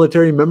you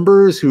military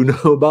members who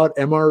know about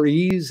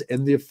MREs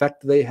and the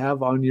effect they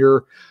have on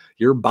your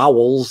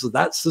bowels,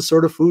 that's the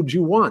sort of food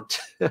you want.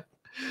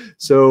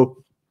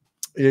 So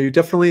you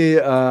definitely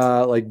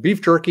like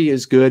beef jerky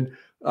is good.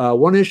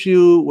 One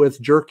issue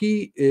with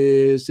jerky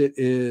is it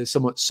is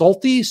somewhat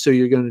salty, so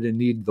you're going to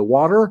need the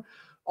water.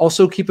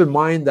 Also keep in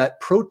mind that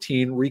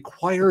protein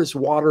requires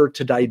water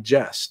to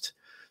digest.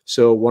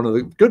 So one of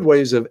the good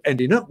ways of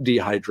ending up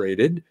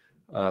dehydrated,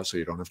 so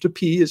you don't have to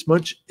pee as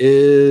much,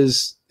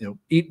 is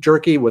eat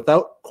jerky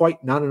without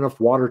not enough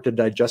water to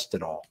digest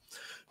it all.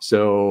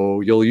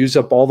 So you'll use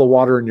up all the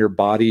water in your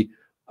body,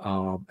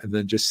 and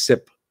then just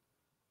sip,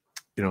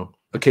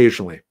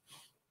 occasionally.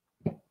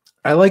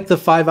 I like the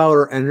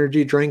 5-hour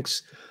energy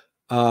drinks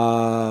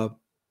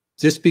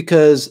just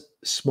because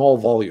small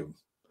volume.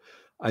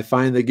 I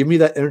find they give me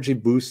that energy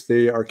boost.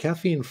 They are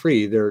caffeine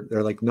free. They're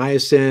like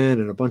niacin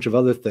and a bunch of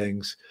other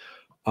things.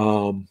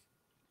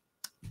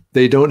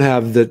 They don't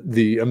have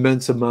the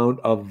immense amount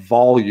of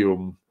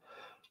volume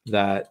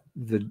that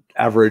the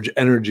average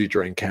energy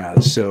drink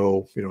has.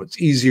 So,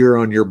 it's easier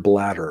on your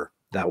bladder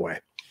that way.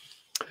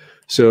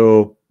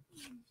 So,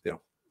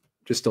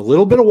 just a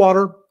little bit of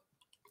water,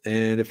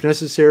 and if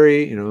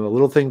necessary, a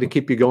little thing to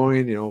keep you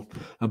going,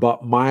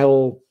 about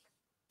mile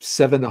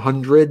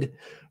 700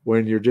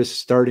 when you're just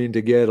starting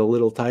to get a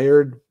little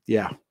tired.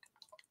 Yeah.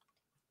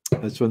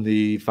 That's when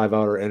the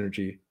 5-hour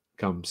energy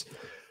comes.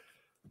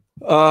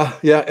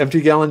 Yeah,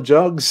 empty gallon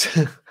jugs.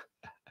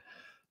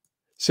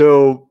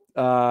 So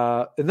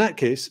in that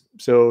case,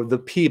 so the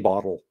pee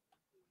bottle,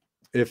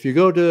 if you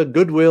go to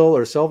Goodwill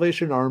or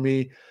Salvation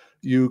Army,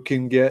 you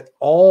can get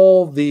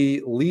all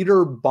the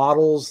liter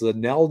bottles, the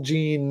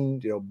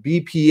Nalgene,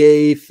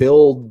 BPA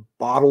filled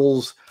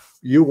bottles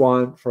you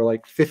want for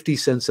like 50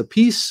 cents a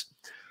piece.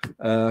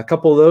 A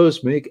couple of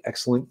those make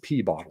excellent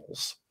pee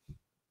bottles.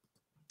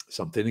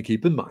 Something to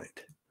keep in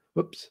mind.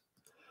 Whoops.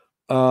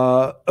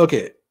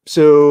 Okay,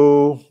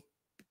 so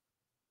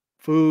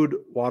food,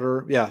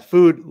 water. Yeah,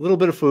 food, a little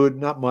bit of food,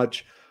 not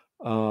much.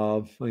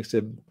 Like I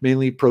said,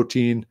 mainly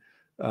protein.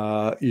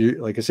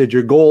 Like I said,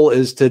 your goal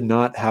is to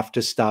not have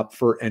to stop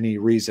for any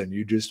reason.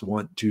 You just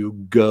want to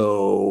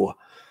go.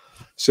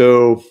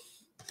 So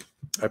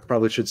I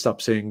probably should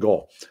stop saying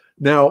goal.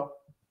 Now,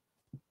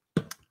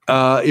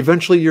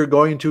 eventually you're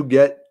going to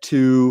get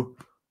to,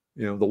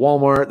 the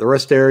Walmart, the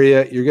rest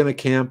area. You're going to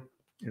camp.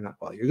 You're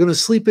going to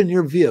sleep in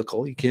your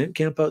vehicle. You can't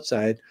camp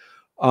outside.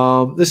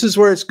 This is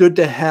where it's good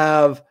to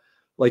have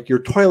like your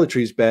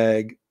toiletries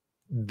bag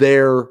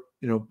there,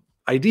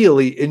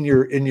 ideally in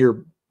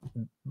your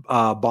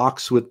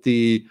box with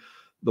the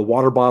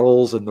water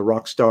bottles and the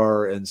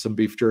Rockstar and some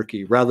beef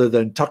jerky, rather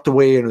than tucked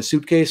away in a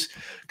suitcase,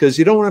 because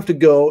you don't have to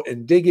go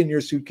and dig in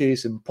your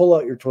suitcase and pull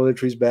out your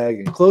toiletries bag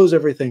and close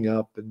everything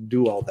up and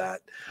do all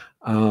that.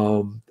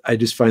 I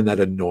just find that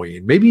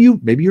annoying. Maybe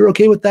you're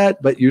okay with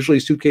that, but usually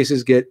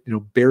suitcases get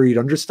buried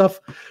under stuff,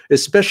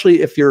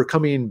 especially if you're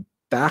coming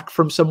back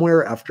from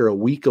somewhere after a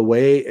week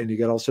away and you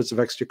got all sorts of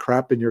extra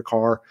crap in your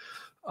car.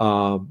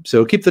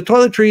 So keep the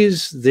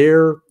toiletries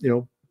there,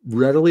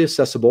 readily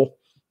accessible.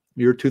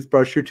 Your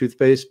toothbrush, your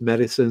toothpaste,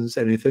 medicines,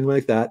 anything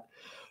like that.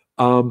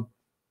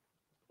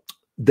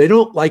 They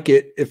don't like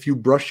it if you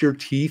brush your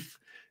teeth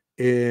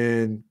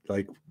in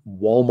like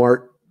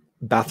Walmart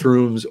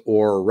bathrooms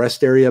or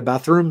rest area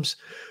bathrooms.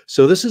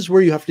 So this is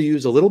where you have to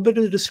use a little bit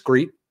of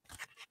discreet.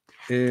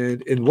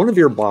 And in one of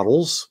your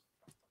bottles,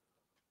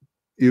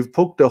 you've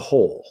poked a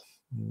hole.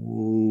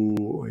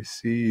 Ooh, I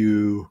see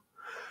you.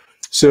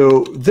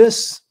 So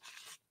this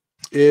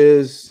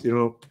is,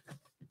 you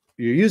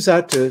use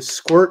that to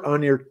squirt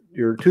on your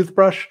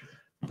toothbrush,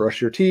 brush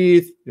your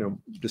teeth,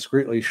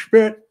 discreetly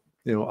spit,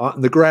 out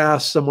in the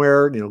grass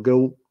somewhere,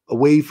 go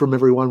away from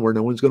everyone where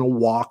no one's going to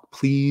walk,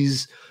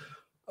 please,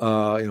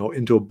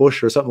 into a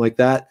bush or something like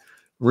that.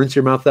 Rinse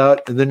your mouth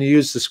out. And then you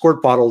use the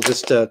squirt bottle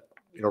just to,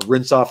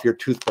 rinse off your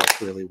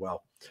toothbrush really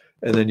well.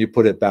 And then you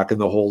put it back in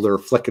the holder,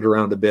 flick it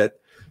around a bit,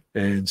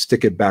 and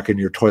stick it back in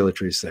your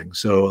toiletries thing.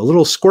 So a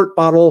little squirt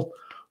bottle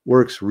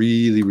works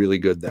really, really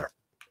good there.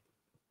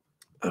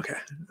 Okay,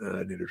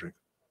 I need a drink.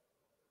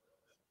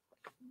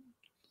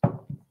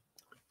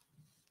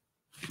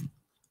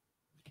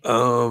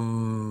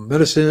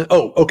 Medicine.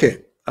 Oh,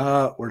 okay.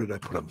 Where did I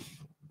put them?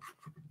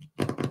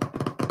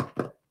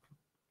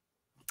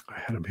 I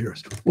had them here.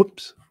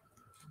 Whoops.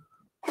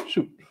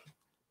 Shoot.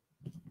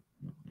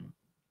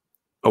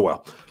 Oh,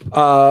 well.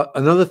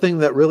 Another thing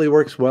that really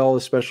works well,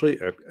 especially,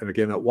 and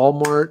again, at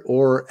Walmart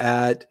or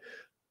at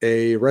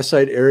a rest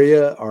site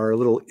area, are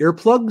little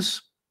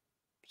earplugs,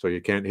 so you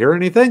can't hear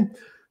anything,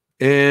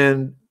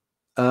 and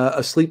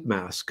a sleep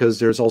mask, because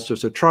there's all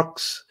sorts of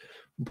trucks,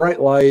 bright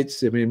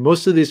lights. I mean,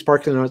 most of these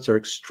parking lots are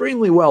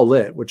extremely well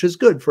lit, which is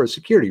good for a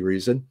security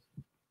reason.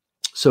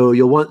 So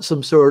you'll want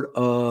some sort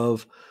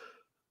of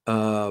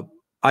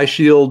eye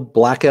shield,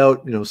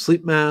 blackout,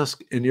 sleep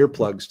mask, and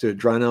earplugs to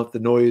drown out the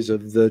noise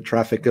of the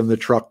traffic and the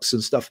trucks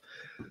and stuff.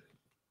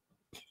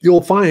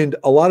 You'll find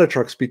a lot of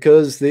trucks,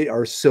 because they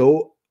are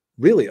so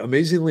really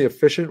amazingly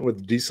efficient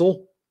with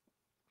diesel,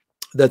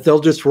 that they'll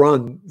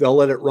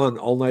let it run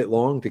all night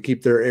long to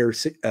keep their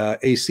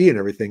AC and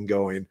everything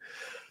going.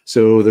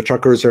 So the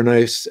truckers are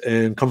nice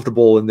and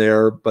comfortable in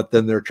there, but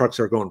then their trucks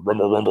are going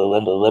rumble, rumble,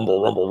 rumble,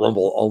 rumble, rumble,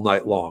 rumble all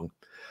night long.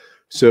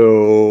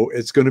 So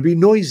it's going to be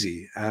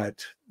noisy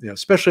at,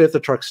 especially at the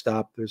truck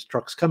stop. There's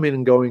trucks coming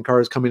and going,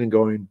 cars coming and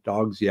going,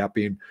 dogs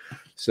yapping.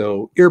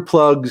 So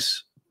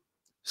earplugs,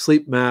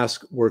 sleep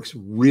mask works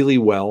really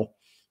well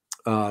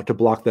to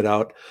block that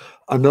out.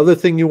 Another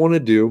thing you want to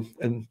do,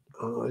 and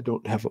I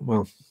don't have it.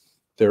 Well,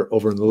 they're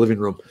over in the living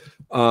room.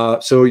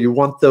 So you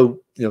want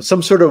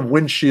some sort of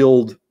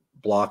windshield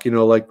block,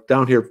 like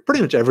down here,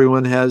 pretty much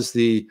everyone has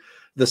the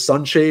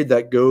sunshade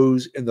that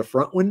goes in the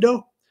front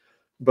window,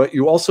 but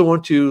you also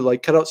want to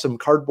like cut out some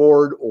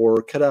cardboard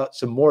or cut out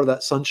some more of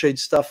that sunshade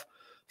stuff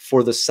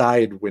for the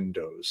side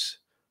windows.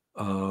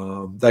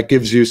 That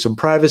gives you some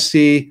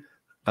privacy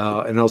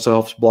and also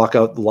helps block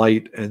out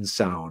light and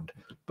sound.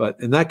 But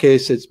in that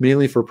case, it's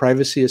mainly for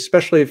privacy,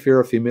 especially if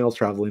you're a female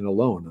traveling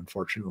alone,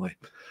 unfortunately.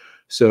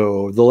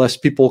 So the less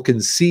people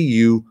can see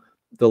you,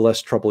 the less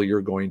trouble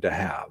you're going to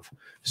have.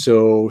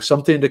 So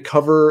something to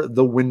cover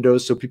the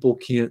windows so people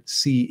can't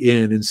see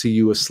in and see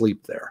you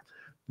asleep there.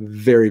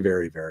 Very,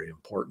 very, very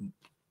important.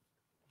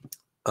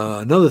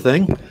 Another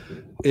thing,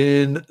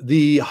 in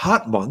the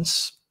hot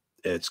months,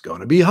 it's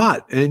going to be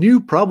hot, and you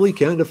probably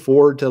can't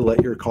afford to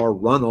let your car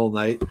run all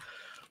night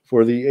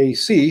for the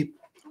AC.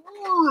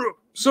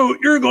 So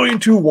you're going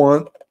to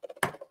want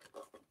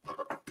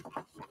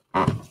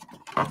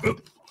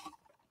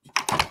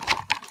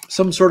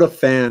some sort of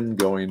fan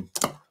going.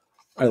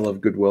 I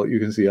love Goodwill. You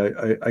can see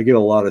I get a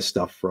lot of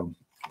stuff from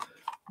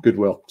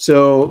Goodwill.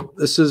 So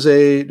this is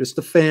just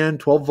a fan,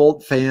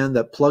 12-volt fan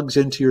that plugs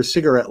into your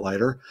cigarette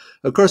lighter.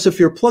 Of course, if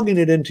you're plugging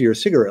it into your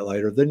cigarette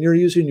lighter, then you're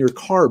using your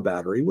car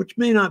battery, which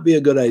may not be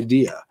a good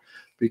idea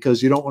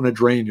because you don't want to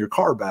drain your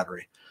car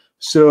battery.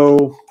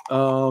 So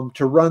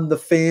to run the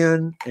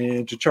fan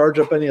and to charge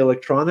up any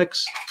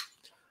electronics,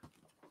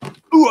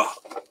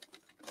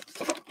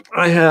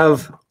 I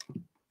have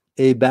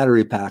a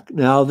battery pack.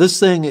 Now, this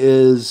thing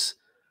is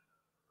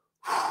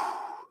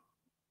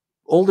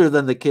older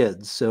than the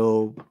kids,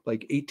 so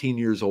like 18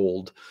 years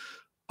old.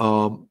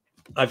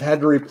 I've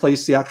had to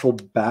replace the actual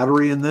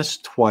battery in this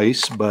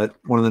twice, but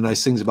one of the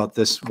nice things about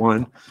this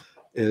one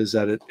is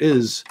that it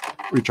is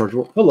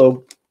rechargeable.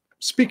 Hello.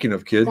 Speaking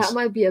of kids. That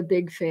might be a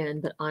big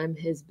fan, but I'm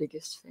his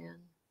biggest fan.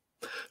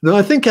 No,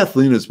 I think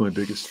Kathleen is my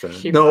biggest fan.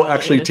 She No, probably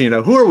actually, is.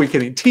 Tina. Who are we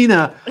kidding?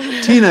 Tina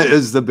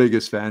is the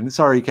biggest fan.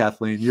 Sorry,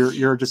 Kathleen.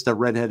 You're just a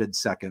redheaded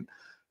second.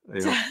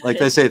 You know, like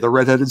they say, the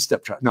redheaded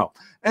stepchild. No,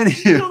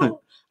 anyway,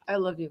 No, I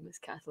love you, Miss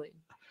Kathleen.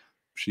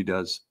 she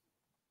does.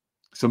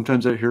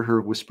 Sometimes I hear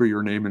her whisper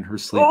your name in her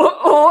sleep.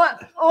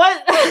 What?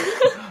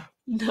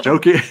 No.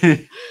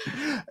 Joking.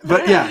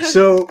 But yeah,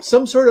 so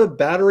some sort of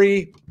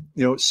battery,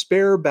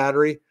 spare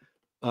battery.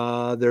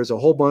 There's a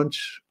whole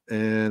bunch,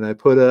 and I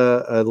put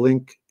a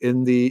link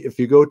in if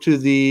you go to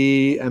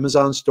the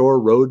Amazon store,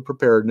 Road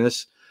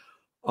Preparedness.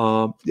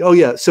 Oh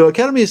yeah, so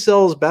Academy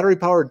sells battery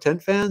powered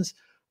tent fans.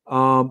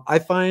 I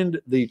find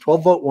the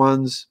 12-volt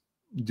ones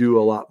do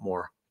a lot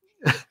more.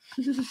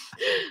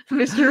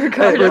 Mr.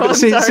 Ricardo, I'm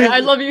sorry. I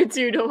love you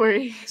too. Don't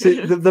worry. See,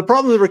 the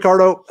problem with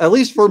Ricardo, at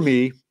least for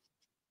me,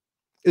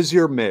 is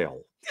your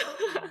male.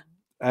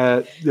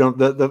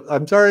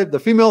 I'm sorry, the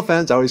female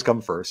fans always come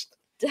first.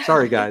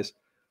 Sorry, guys.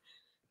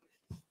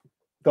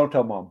 Don't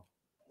tell mom.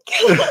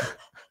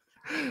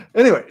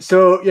 Anyway,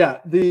 so yeah,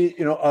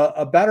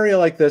 a battery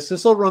like this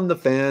will run the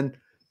fan,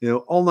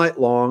 all night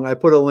long. I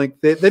put a link.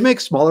 They make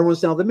smaller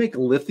ones now. They make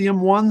lithium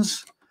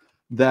ones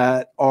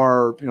that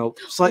are,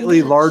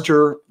 slightly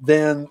larger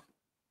than,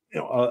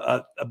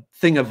 a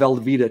thing of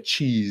Velveeta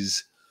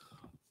cheese.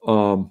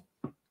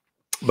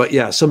 But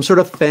yeah, some sort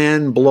of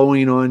fan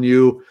blowing on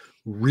you,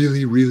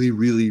 really, really,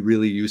 really,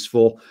 really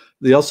useful.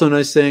 The also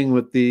nice thing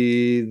with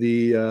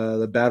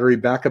the battery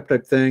backup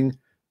type thing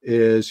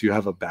is you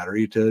have a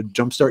battery to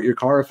jumpstart your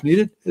car if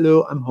needed.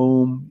 Hello, I'm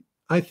home.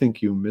 I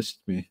think you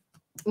missed me.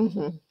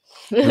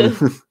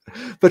 Mm-hmm.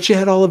 But she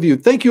had all of you.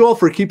 Thank you all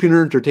for keeping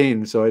her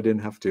entertained, so I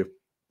didn't have to.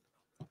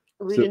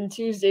 Reading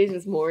Tuesdays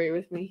with Maury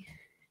with me.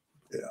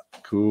 Yeah,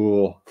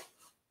 cool.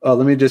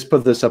 Let me just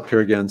put this up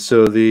here again.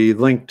 So the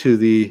link to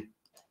the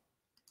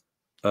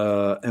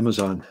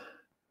Amazon.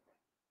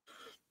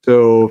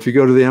 So if you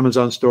go to the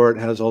Amazon store, it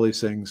has all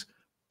these things.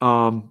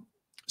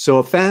 So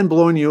a fan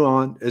blowing you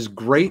on is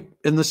great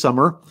in the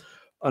summer.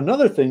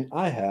 Another thing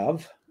I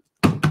have,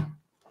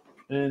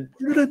 and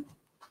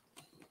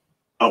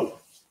oh,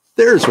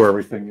 there's where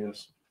everything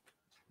is.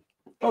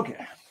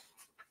 Okay.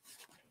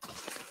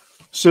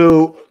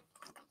 So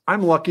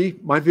I'm lucky.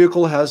 My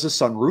vehicle has a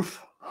sunroof.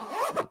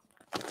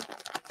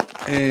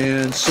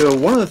 And so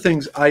one of the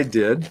things I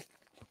did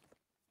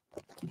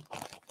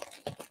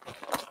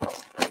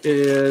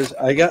is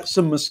I got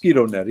some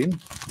mosquito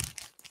netting.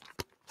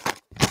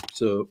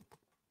 So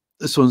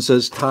this one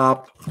says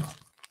top,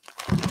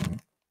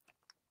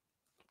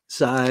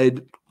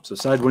 side, so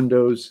side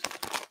windows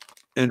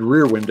and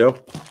rear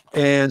window.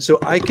 And so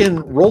I can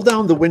roll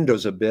down the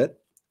windows a bit,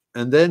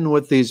 and then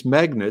with these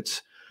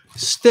magnets,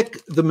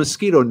 stick the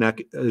mosquito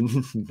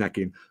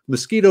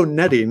mosquito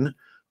netting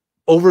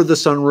over the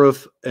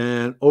sunroof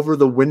and over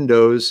the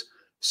windows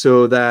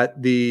so that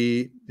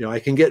I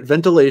can get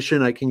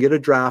ventilation, I can get a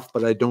draft,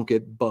 but I don't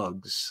get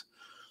bugs.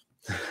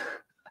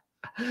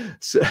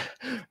 So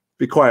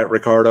be quiet,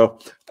 Ricardo.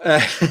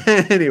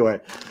 Anyway,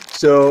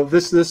 so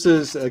this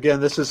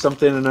is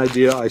something, an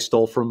idea I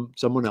stole from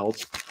someone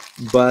else,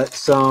 but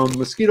some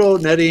mosquito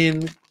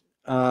netting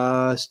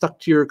stuck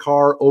to your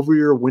car over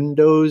your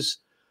windows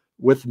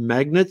with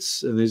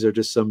magnets, and these are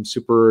just some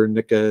super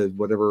Nika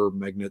whatever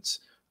magnets.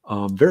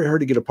 Very hard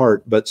to get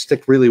apart, but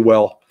stick really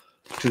well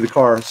to the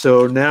car.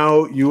 So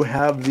now you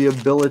have the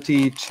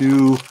ability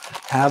to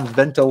have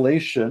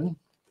ventilation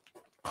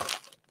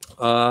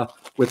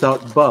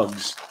without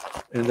bugs.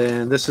 And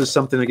then this is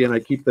something, again, I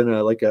keep in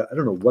I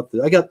don't know what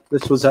I got.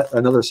 This was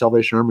another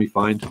Salvation Army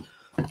find,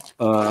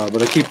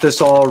 but I keep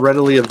this all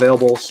readily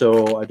available.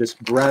 So I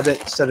just grab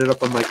it, set it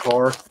up on my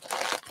car,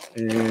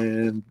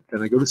 and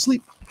then I go to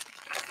sleep.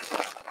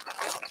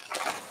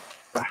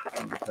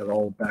 Get that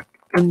all back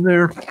in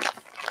there.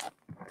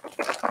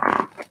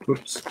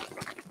 Oops,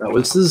 that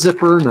was the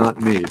zipper,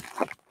 not me.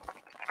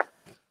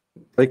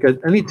 Like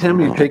anytime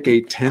you take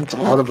a tent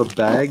out of a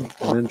bag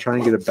and then try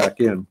and get it back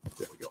in.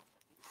 There we go.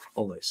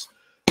 All nice.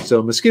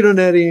 So mosquito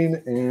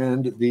netting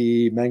and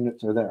the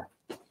magnets are there.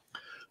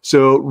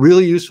 So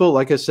really useful.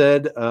 Like I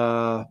said,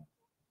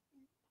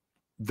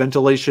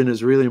 ventilation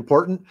is really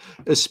important,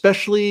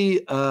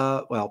 especially,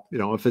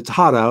 if it's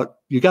hot out,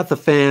 you got the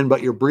fan,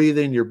 but you're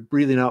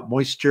breathing out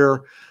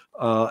moisture.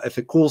 If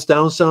it cools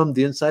down some,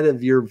 the inside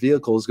of your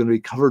vehicle is going to be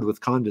covered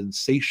with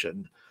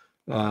condensation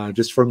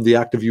just from the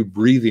act of you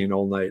breathing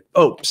all night.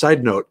 Oh,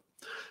 side note.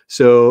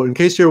 So in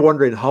case you're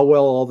wondering how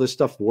well all this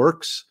stuff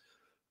works,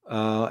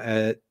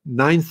 at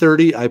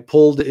 9:30, I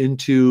pulled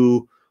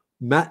into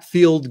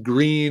Matfield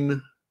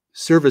Green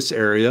service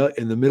area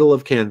in the middle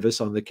of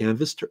Kansas on the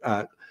Kansas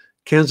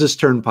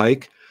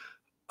Turnpike.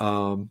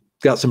 Got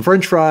some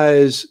French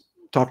fries,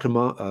 talked to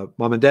mom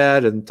and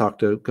dad, and talked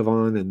to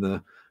Kavan and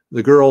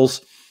the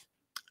girls.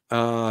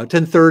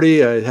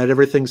 10:30, I had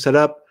everything set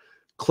up,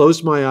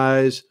 closed my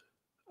eyes.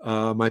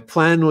 My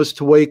plan was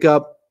to wake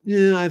up.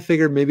 I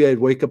figured maybe I'd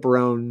wake up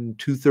around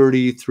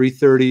 2:30,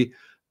 3:30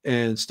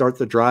 and start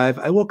the drive.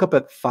 I woke up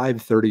at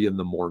 5:30 in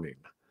the morning.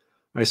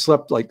 I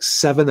slept like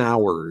 7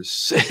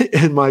 hours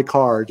in my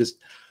car. Just,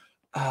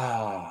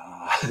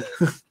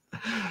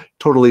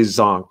 totally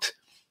zonked.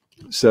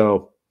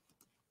 So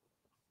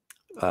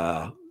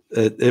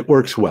it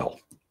works well.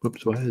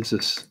 Oops, why is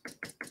this?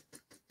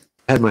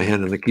 I had my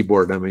hand on the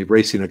keyboard. I'm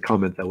erasing a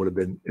comment that would have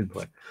been in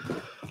play.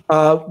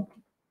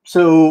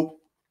 So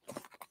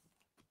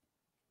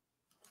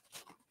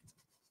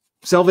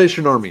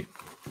Salvation Army.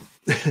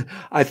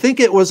 I think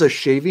it was a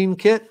shaving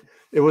kit.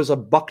 It was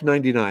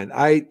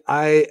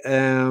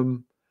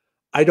 $1.99.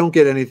 I don't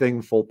get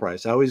anything full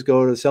price. I always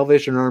go to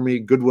Salvation Army,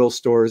 Goodwill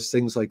stores,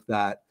 things like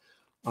that.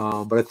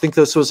 But I think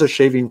this was a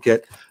shaving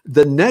kit.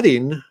 The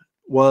netting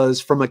was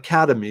from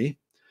Academy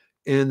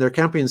in their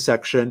camping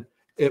section.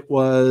 It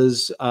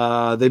was,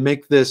 they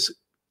make this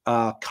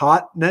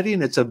cot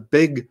netting. It's a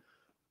big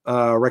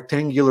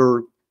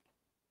rectangular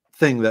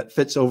thing that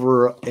fits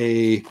over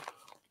a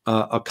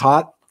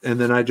cot. And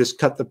then I just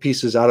cut the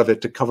pieces out of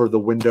it to cover the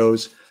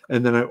windows.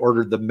 And then I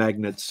ordered the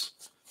magnets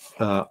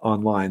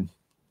online.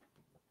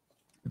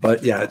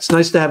 But yeah, it's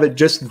nice to have it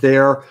just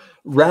there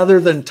rather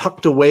than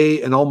tucked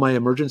away in all my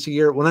emergency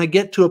gear. When I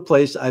get to a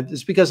place,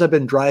 it's because I've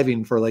been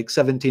driving for like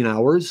 17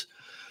 hours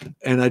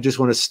and I just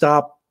want to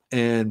stop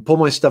and pull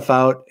my stuff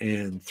out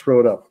and throw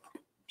it up.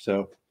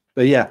 So,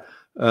 but yeah,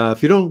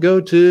 if you don't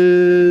go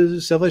to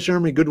Salvation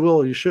Army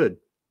Goodwill, you should.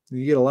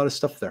 You get a lot of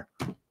stuff there.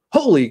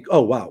 Holy,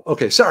 oh, wow.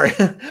 Okay, sorry.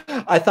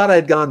 I thought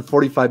I'd gone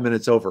 45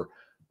 minutes over.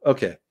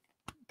 Okay,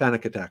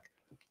 panic attack.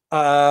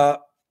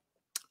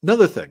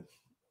 Another thing.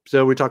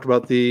 So we talked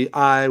about the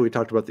eye, we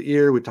talked about the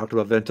ear, we talked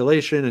about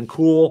ventilation and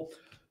cool.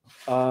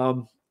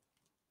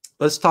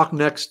 Let's talk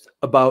next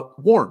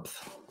about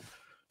warmth.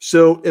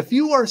 So if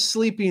you are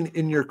sleeping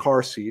in your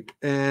car seat,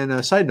 and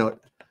a side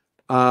note,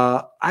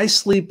 I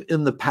sleep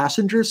in the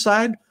passenger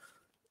side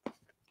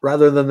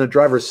rather than the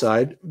driver's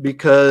side,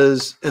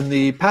 because in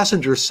the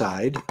passenger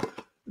side,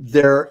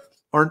 there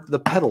aren't the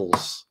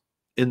pedals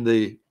in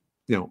the,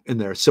 in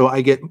there. So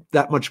I get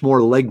that much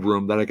more leg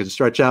room that I can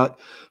stretch out,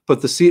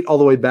 put the seat all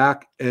the way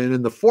back. And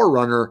in the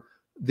 4Runner,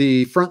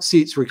 the front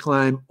seats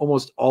recline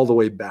almost all the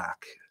way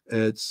back.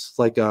 It's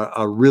like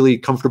a really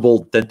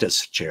comfortable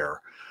dentist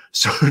chair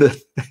sort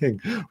of thing,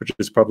 which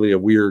is probably a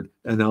weird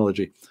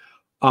analogy.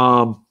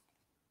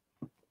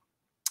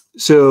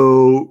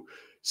 So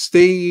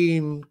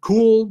staying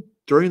cool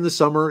during the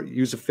summer,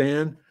 use a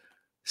fan.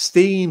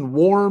 Staying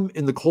warm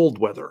in the cold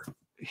weather,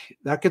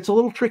 that gets a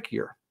little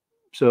trickier.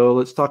 So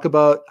let's talk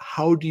about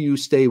how do you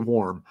stay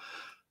warm.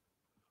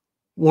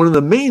 One of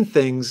the main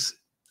things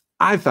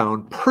I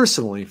found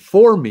personally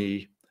for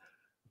me,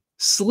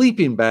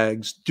 sleeping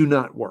bags do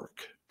not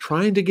work.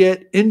 Trying to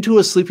get into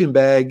a sleeping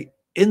bag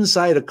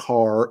inside a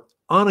car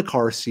on a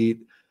car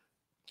seat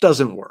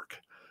doesn't work.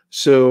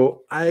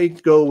 So I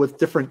go with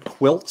different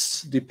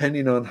quilts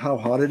depending on how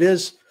hot it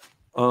is.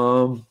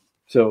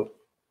 So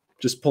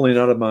just pulling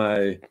out of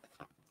my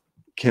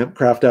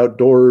Campcraft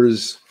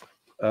Outdoors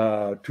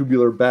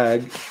tubular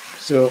bag.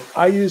 So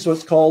I use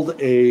what's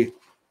called a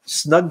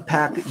Snug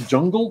Pack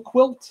Jungle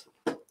Quilt.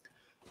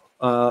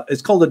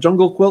 It's called a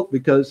jungle quilt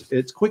because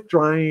it's quick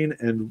drying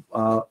and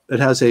it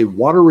has a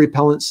water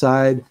repellent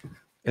side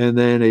and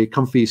then a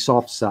comfy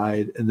soft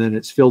side, and then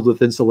it's filled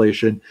with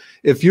insulation.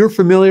 If you're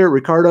familiar,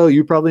 Ricardo,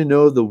 you probably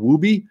know the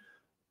Wooby,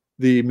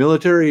 the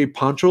military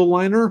poncho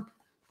liner.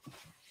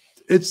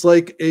 It's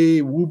like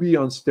a Wooby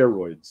on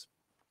steroids.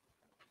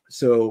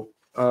 So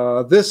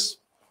this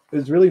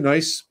is really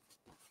nice,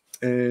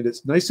 and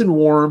it's nice and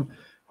warm.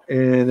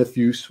 And if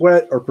you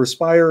sweat or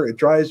perspire, it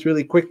dries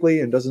really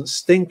quickly and doesn't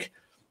stink.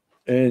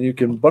 And you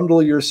can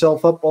bundle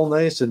yourself up all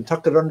nice and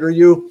tuck it under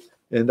you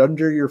and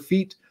under your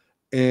feet.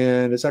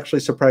 And it's actually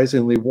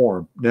surprisingly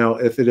warm. Now,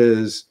 if it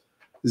is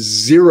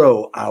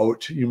 0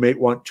 out, you may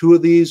want 2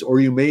 of these, or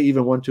you may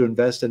even want to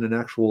invest in an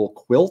actual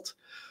quilt.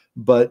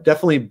 But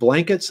definitely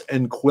blankets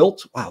and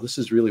quilt. Wow, this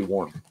is really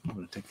warm. I'm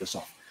going to take this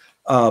off.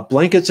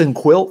 Blankets and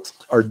quilt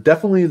are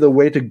definitely the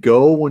way to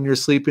go when you're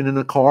sleeping in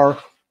a car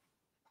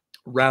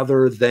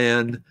rather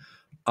than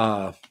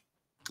a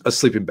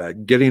sleeping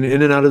bag. Getting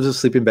in and out of the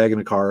sleeping bag in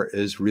a car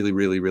is really,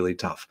 really, really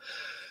tough.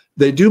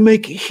 They do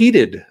make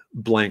heated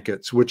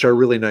blankets, which are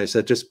really nice,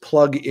 that just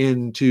plug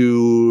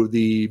into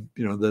the,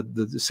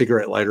 the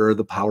cigarette lighter or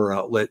the power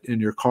outlet in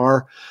your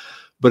car.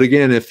 But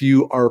again, if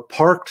you are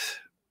parked,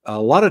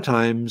 a lot of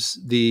times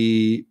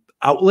the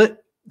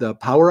outlet, the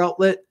power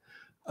outlet,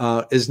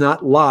 is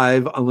not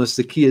live unless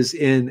the key is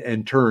in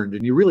and turned,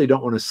 and you really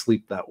don't want to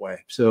sleep that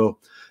way. So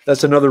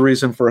that's another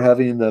reason for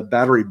having the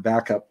battery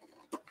backup,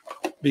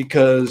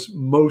 because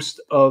most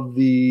of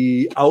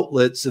the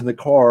outlets in the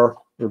car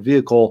or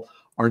vehicle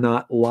are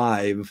not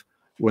live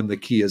when the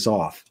key is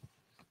off.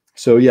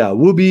 So yeah,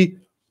 Wooby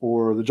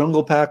or the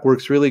Jungle Pack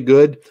works really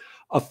good.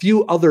 A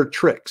few other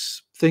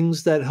tricks,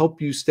 things that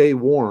help you stay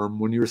warm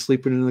when you're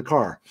sleeping in the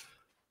car.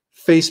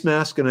 Face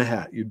mask and a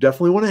hat. You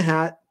definitely want a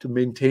hat to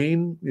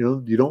maintain, you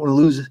don't want to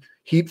lose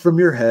heat from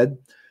your head.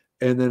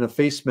 And then a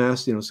face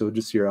mask, so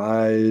just your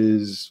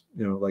eyes,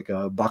 like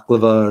a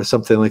baklava or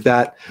something like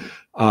that,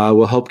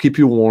 will help keep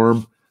you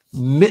warm.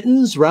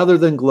 Mittens rather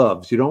than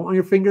gloves. You don't want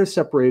your fingers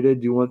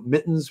separated. You want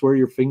mittens where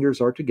your fingers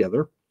are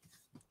together.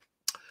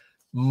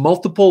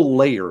 multiple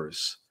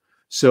layers.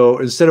 So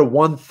instead of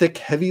one thick,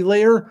 heavy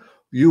layer,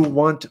 you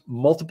want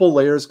multiple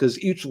layers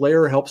because each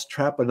layer helps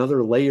trap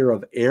another layer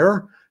of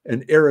air,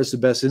 and air is the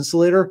best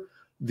insulator.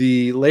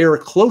 The layer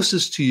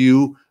closest to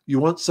you, you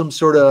want some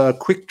sort of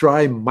quick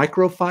dry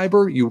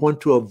microfiber. You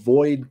want to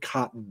avoid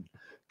cotton.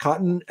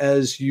 Cotton,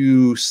 as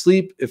you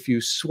sleep, if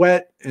you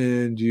sweat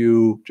and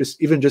you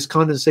just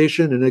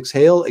condensation and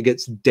exhale, it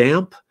gets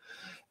damp.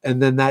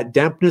 And then that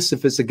dampness,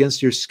 if it's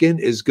against your skin,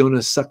 is going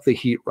to suck the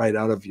heat right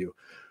out of you.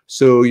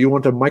 So you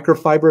want a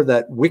microfiber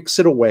that wicks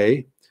it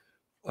away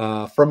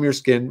from your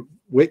skin,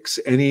 wicks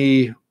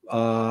any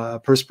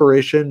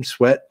perspiration,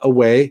 sweat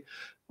away,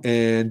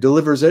 and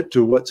delivers it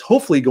to what's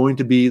hopefully going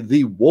to be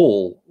the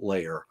wool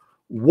layer.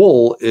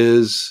 Wool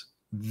is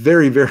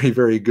very, very,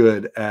 very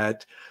good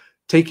at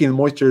taking the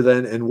moisture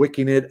then and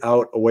wicking it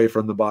out away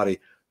from the body.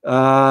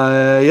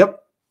 Yep.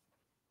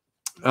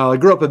 I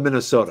grew up in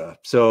Minnesota,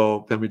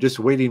 so I mean, just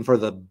waiting for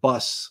the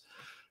bus,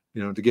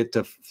 to get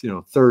to,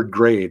 third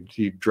grade,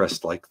 you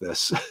dressed like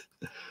this.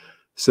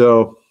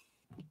 So,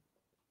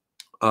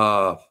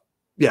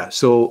 yeah,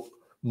 so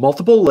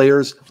multiple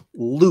layers,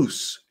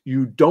 loose.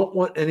 You don't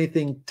want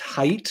anything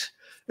tight,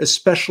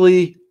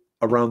 especially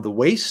around the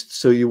waist.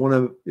 So you want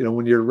to,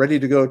 when you're ready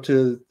to go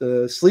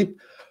to sleep,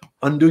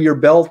 undo your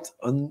belt,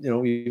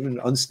 even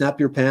unsnap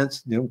your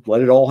pants,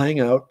 let it all hang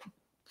out,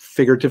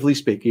 figuratively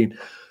speaking,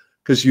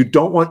 because you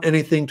don't want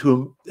anything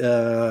to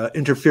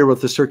interfere with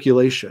the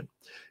circulation.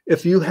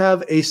 If you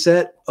have a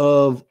set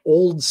of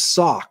old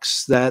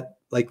socks that,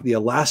 like, the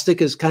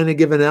elastic is kind of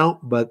given out,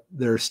 but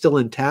they're still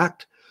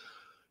intact,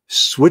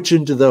 switch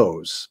into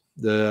those.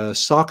 The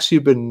socks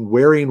you've been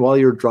wearing while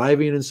you're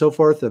driving and so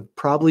forth have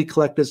probably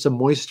collected some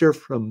moisture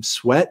from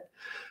sweat.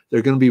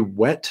 They're going to be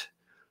wet.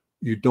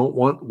 You don't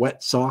want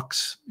wet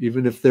socks,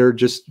 even if they're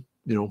just,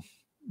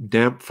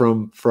 damp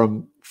from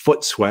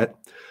foot sweat.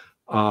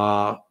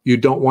 You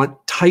don't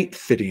want tight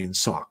fitting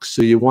socks.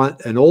 So you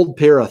want an old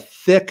pair of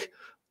thick,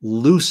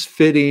 loose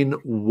fitting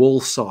wool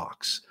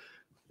socks.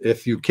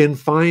 If you can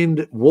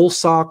find wool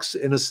socks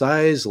in a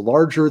size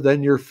larger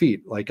than your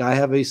feet, like I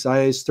have a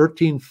size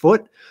 13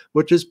 foot,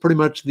 which is pretty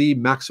much the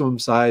maximum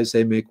size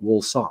they make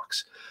wool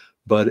socks.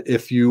 But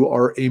if you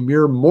are a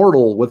mere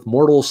mortal with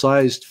mortal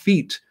sized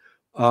feet,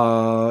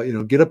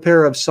 get a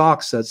pair of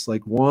socks that's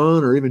like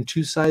 1 or even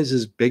 2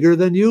 sizes bigger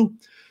than you,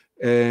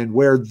 and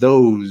wear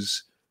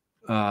those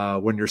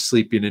when you're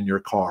sleeping in your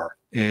car,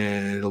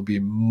 and it'll be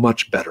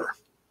much better.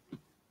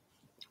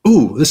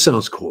 Ooh, this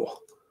sounds cool.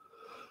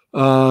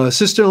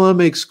 Sister-in-law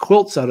makes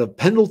quilts out of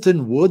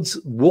Pendleton woods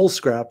wool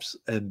scraps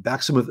and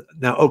backs them with.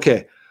 Now,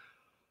 okay,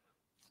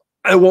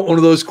 I want one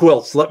of those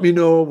quilts. Let me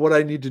know what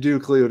I need to do,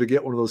 Cleo, to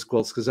get one of those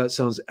quilts, because that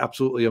sounds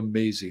absolutely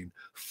amazing.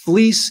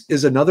 Fleece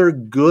is another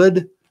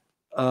good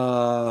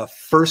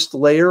first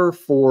layer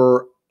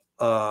for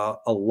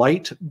a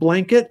light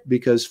blanket,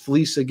 because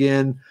fleece,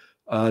 again,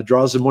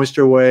 draws the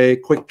moisture away,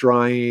 quick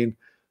drying,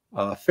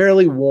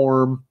 fairly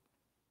warm,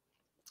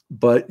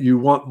 but you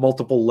want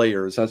multiple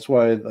layers. That's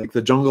why, like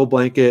the jungle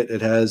blanket,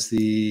 it has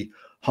the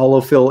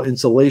hollow fill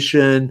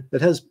insulation. It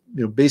has,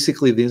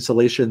 basically the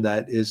insulation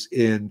that is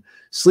in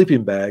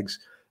sleeping bags,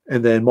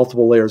 and then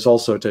multiple layers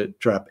also to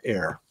trap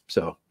air.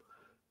 So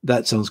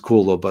that sounds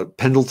cool though. But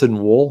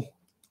Pendleton wool,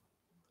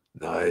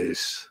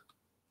 nice.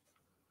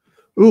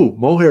 Ooh,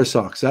 mohair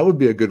socks. That would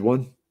be a good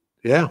one.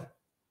 Yeah.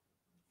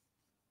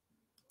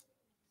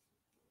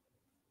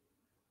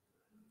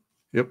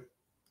 Yep.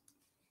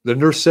 The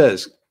nurse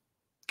says,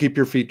 keep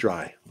your feet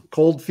dry.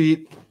 Cold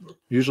feet,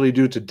 usually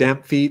due to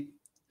damp feet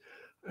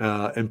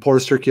and poor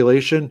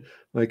circulation.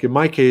 Like in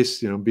my case,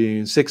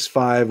 being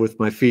 6'5" with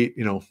my feet,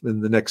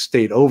 in the next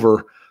state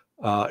over,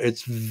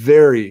 it's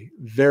very,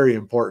 very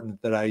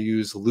important that I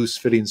use loose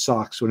fitting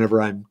socks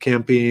whenever I'm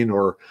camping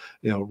or,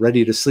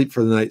 ready to sleep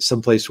for the night,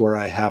 someplace where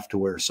I have to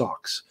wear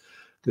socks,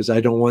 because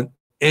I don't want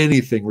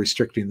anything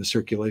restricting the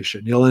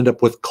circulation. You'll end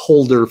up with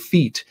colder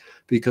feet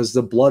because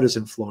the blood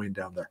isn't flowing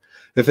down there.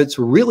 If it's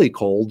really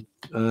cold,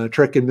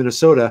 trick in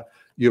Minnesota,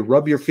 you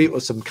rub your feet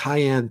with some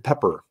cayenne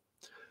pepper.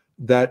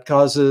 That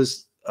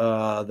causes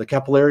the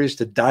capillaries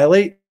to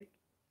dilate.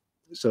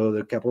 So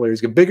the capillaries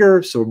get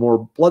bigger, so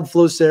more blood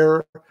flows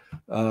there,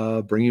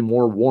 bringing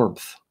more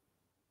warmth.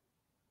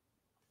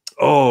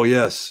 Oh,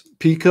 yes.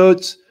 Pea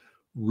coats,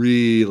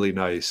 really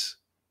nice.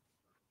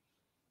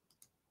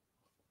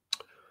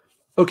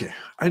 Okay,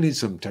 I need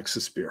some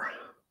Texas beer.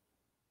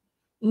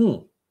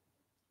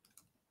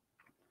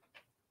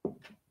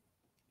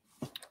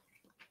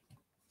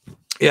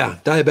 Yeah,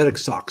 diabetic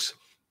socks.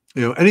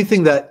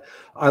 Anything that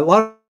a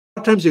lot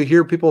of times you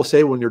hear people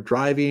say when you're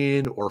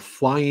driving or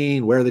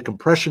flying, wear the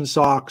compression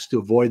socks to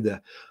avoid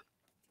the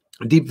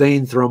deep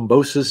vein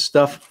thrombosis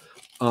stuff.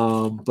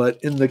 But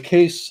in the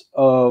case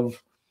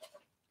of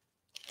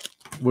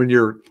when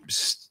you're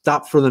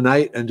stopped for the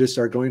night and just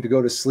are going to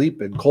go to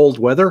sleep in cold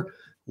weather,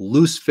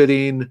 loose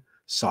fitting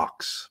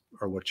socks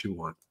are what you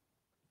want.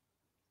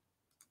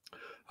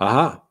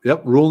 Aha.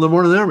 Yep. Rule number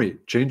 1 in the Army: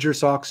 change your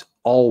socks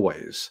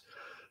always.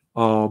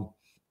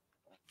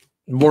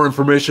 More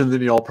information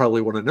than y'all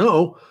probably want to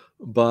know,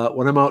 But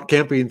when I'm out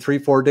camping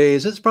 3-4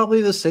 days, it's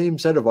probably the same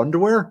set of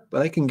underwear,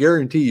 but I can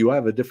guarantee you I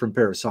have a different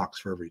pair of socks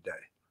for every day.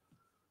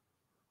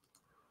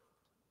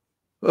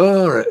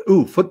 All right.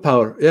 Ooh, foot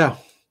powder. Yeah.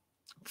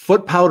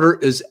 Foot powder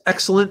is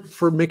excellent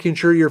for making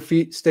sure your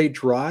feet stay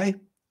dry.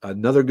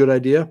 Another good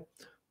idea.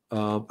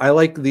 I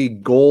like the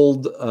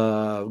Gold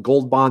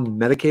Bond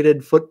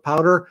medicated foot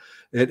powder.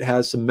 It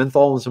has some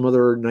menthol and some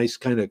other nice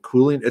kind of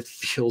cooling. It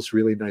feels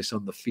really nice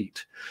on the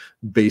feet,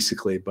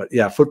 basically. But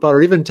yeah, foot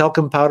powder, even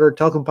talcum powder.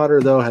 Talcum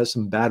powder, though, has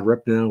some bad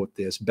rep now with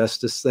the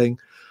asbestos thing.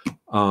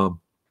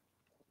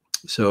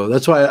 So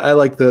that's why I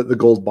like the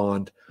Gold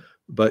Bond.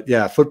 But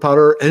yeah, foot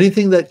powder,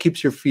 anything that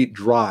keeps your feet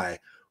dry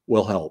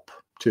will help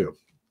too.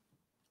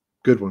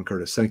 Good one,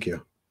 Curtis. Thank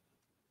you.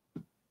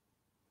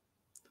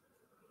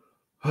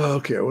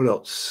 Okay, what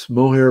else?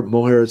 Mohair.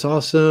 Mohair is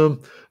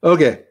awesome.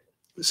 Okay,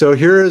 so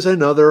here is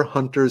another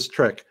hunter's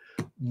trick.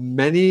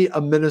 Many a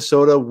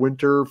Minnesota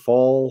winter,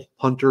 fall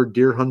hunter,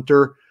 deer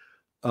hunter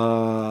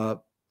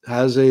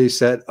has a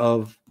set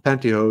of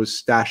pantyhose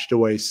stashed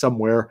away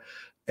somewhere,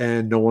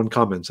 and no one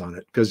comments on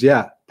it. Because,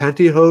 yeah,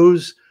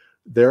 pantyhose,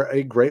 they're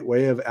a great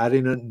way of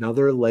adding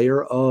another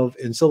layer of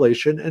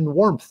insulation and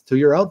warmth to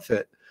your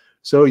outfit.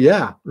 So,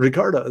 yeah,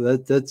 Ricardo,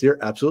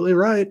 you're absolutely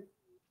right.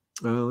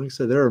 Like I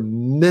said, there are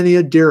many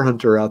a deer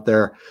hunter out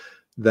there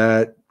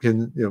that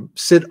can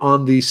sit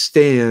on the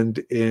stand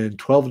in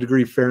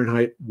 12-degree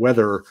Fahrenheit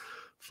weather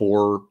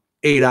for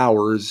 8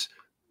 hours,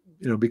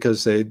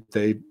 because they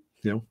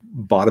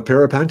bought a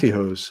pair of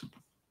pantyhose.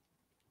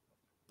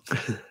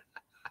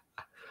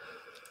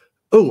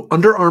 Oh,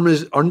 Under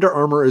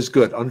Armour is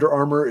good. Under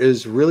Armour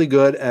is really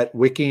good at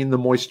wicking the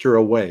moisture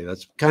away.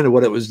 That's kind of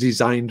what it was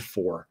designed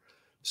for.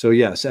 So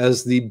yes,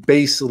 as the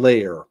base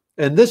layer.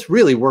 And this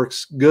really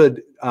works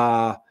good.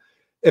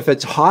 If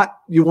it's hot,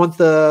 you want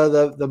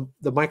the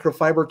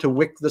microfiber to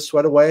wick the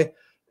sweat away,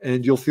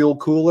 and you'll feel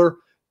cooler.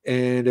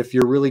 And if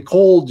you're really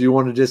cold, you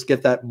want to just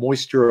get that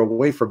moisture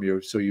away from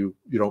you so you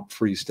don't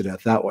freeze to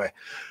death that way.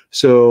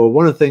 So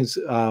one of the things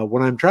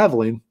when I'm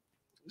traveling,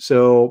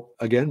 so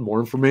again, more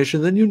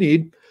information than you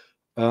need.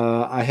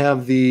 I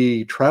have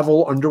the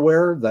travel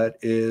underwear that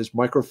is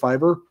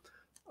microfiber,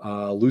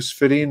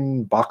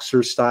 loose-fitting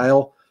boxer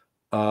style.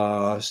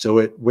 So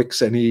it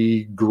wicks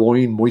any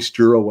groin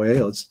moisture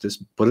away. Let's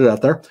just put it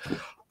out there.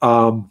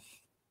 And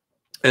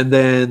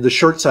then the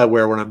shirts I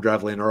wear when I'm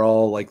traveling are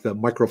all like the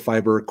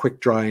microfiber,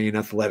 quick drying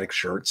athletic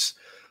shirts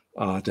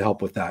to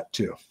help with that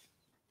too.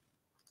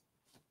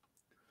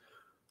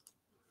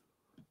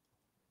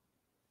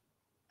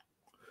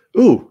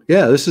 Ooh,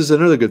 yeah, this is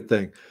another good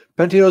thing.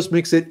 Pantyhose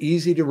makes it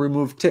easy to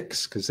remove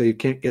ticks because they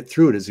can't get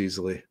through it as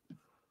easily.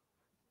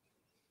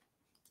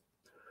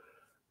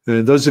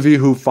 And those of you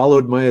who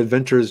followed my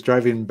adventures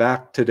driving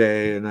back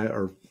today,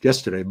 or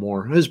yesterday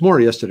more, it was more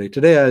yesterday.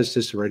 Today I was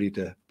just ready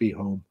to be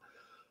home.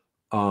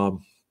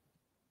 And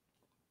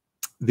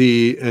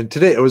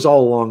today it was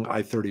all along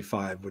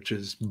I-35, which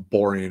is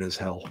boring as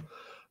hell.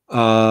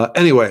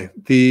 Anyway,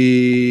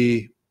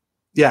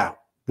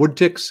 wood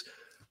ticks.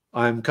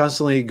 I'm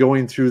constantly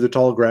going through the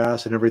tall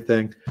grass and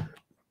everything.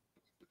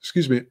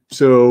 Excuse me.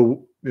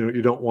 So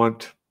you don't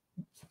want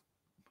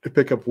to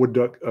pick up wood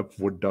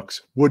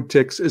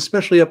ticks,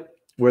 especially up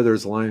where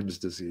there's Lyme's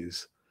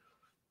disease.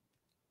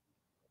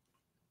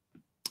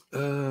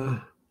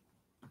 Puddle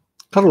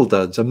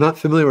duds. I'm not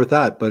familiar with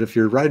that, but if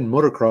you're riding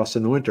motocross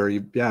in the winter,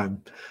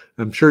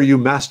 I'm sure you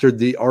mastered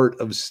the art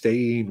of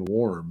staying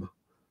warm.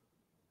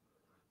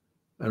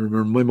 I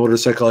remember my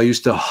motorcycle, I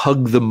used to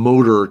hug the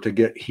motor to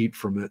get heat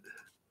from it.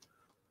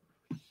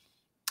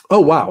 Oh,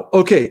 wow.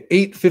 Okay,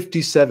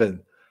 8:57.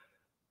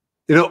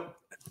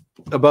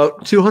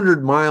 About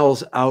 200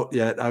 miles out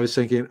yet, I was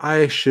thinking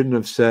I shouldn't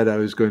have said I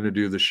was going to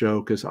do the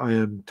show because I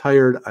am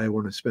tired. I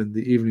want to spend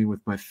the evening with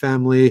my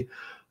family.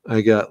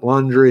 I got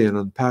laundry and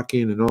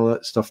unpacking and all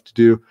that stuff to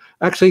do.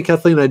 Actually,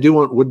 Kathleen, I do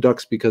want wood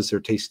ducks because they're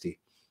tasty.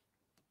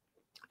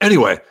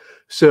 Anyway,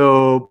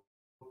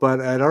 but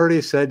I'd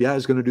already said, I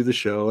was going to do the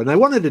show, and I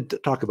wanted to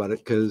talk about it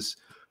because,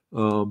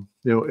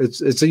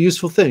 it's a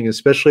useful thing,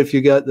 especially if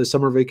you got the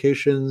summer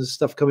vacations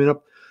stuff coming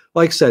up.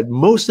 Like I said,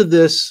 most of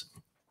this,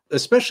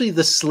 especially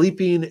the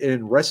sleeping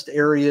in rest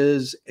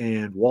areas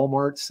and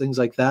Walmarts, things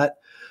like that,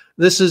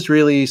 this is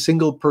really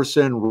single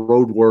person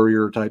road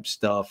warrior type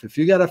stuff. If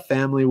you got a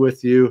family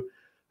with you,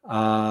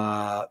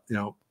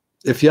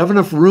 if you have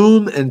enough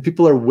room and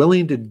people are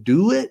willing to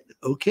do it,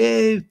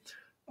 okay.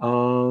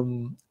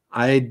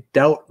 I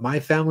doubt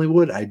my family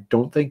would. I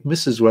don't think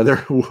Mrs.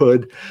 Weather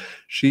would.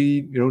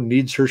 She,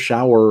 needs her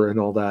shower and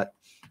all that.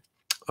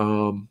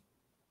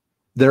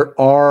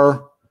 There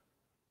are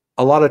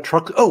a lot of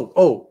trucks.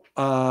 One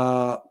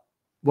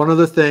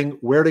other thing,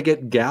 where to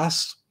get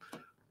gas.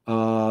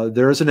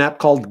 There is an app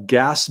called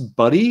Gas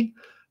Buddy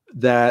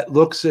that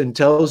looks and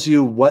tells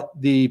you what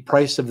the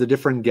price of the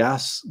different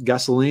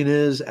gasoline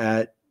is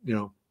at,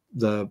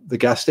 the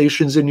gas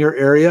stations in your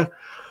area.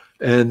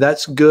 And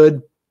that's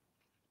good.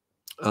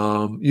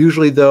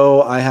 Usually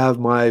though, I have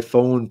my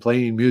phone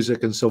playing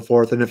music and so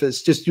forth. And if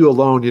it's just you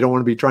alone, you don't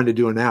want to be trying to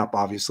do an app,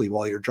 obviously,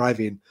 while you're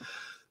driving.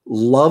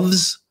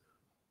 Love's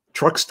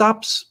truck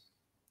stops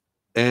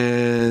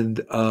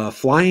and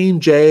Flying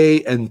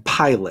J and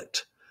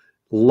Pilot.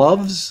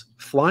 Love's,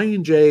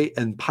 Flying J,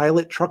 and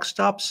Pilot truck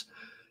stops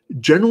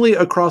generally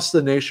across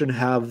the nation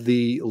have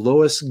the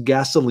lowest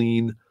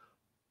gasoline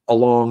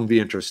along the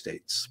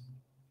interstates.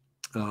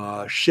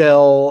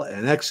 Shell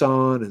and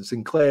Exxon and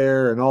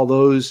Sinclair and all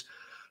those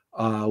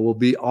will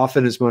be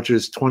often as much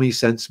as 20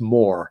 cents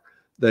more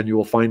than you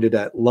will find it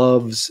at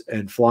Love's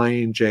and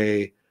Flying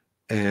J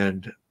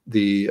and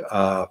the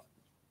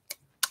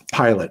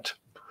Pilot.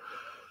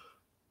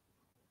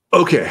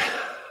 Okay,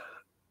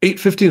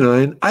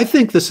 8:59. I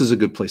think this is a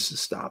good place to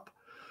stop.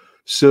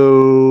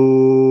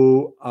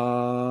 So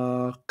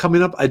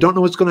coming up, I don't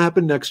know what's going to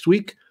happen next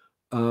week.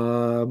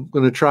 I'm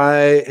going to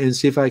try and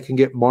see if I can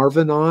get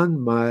Marvin on,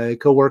 my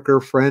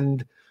coworker,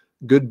 friend,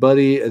 good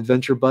buddy,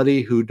 adventure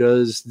buddy, who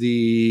does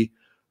he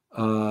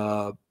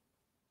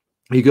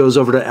goes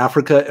over to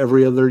Africa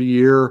every other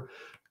year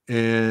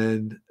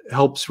and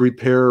helps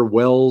repair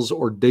wells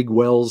or dig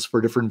wells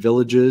for different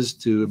villages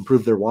to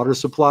improve their water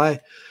supply.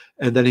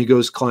 And then he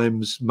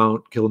climbs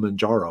Mount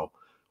Kilimanjaro,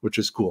 which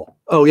is cool.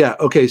 Oh yeah.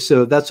 Okay.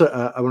 So that's what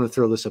I want to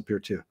throw this up here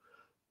too.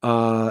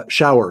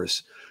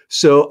 Showers.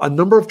 So a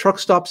number of truck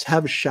stops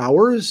have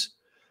showers,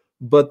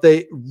 but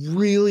they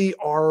really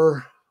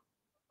are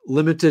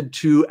limited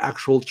to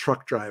actual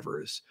truck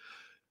drivers.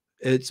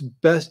 It's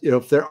best,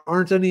 if there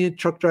aren't any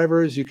truck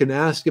drivers, you can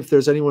ask if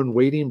there's anyone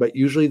waiting, but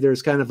usually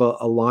there's kind of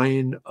a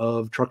line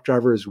of truck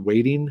drivers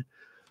waiting.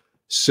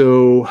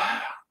 So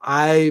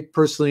I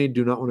personally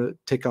do not want to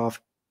take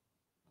off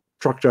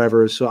truck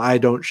drivers, so I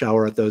don't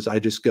shower at those. I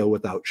just go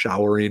without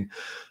showering.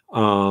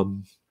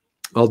 I'll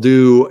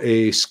do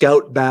a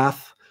scout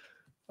bath.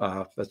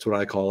 That's what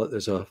I call it.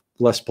 There's a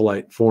less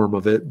polite form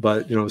of it,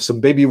 but some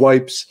baby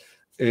wipes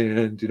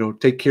and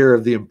take care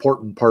of the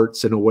important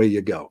parts and away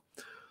you go.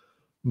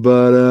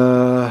 But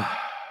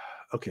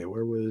okay,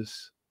 where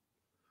was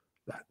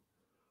that?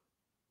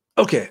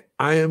 Okay,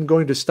 I am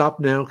going to stop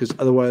now because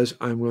otherwise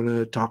I'm going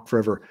to talk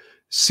forever.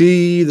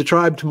 See the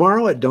tribe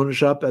tomorrow at Donut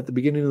Shop at the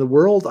Beginning of the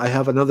World. I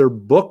have another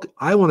book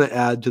I want to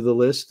add to the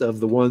list of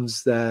the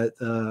ones that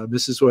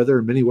Mrs. Weather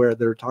and Minnie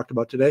Weather talked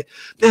about today.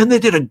 Man, they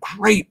did a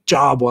great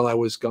job while I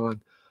was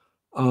gone.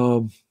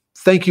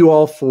 Thank you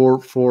all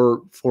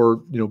for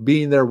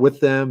being there with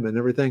them and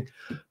everything.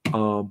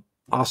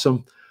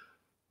 Awesome.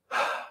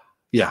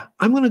 Yeah,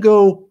 I'm going to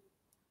go.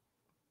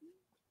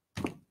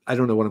 I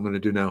don't know what I'm going to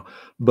do now,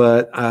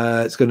 but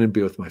it's going to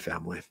be with my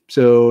family.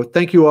 So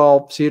thank you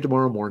all. See you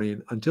tomorrow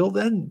morning. Until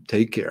then,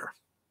 take care.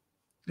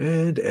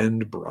 And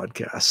end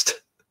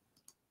broadcast.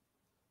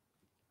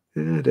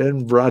 And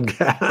end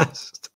broadcast.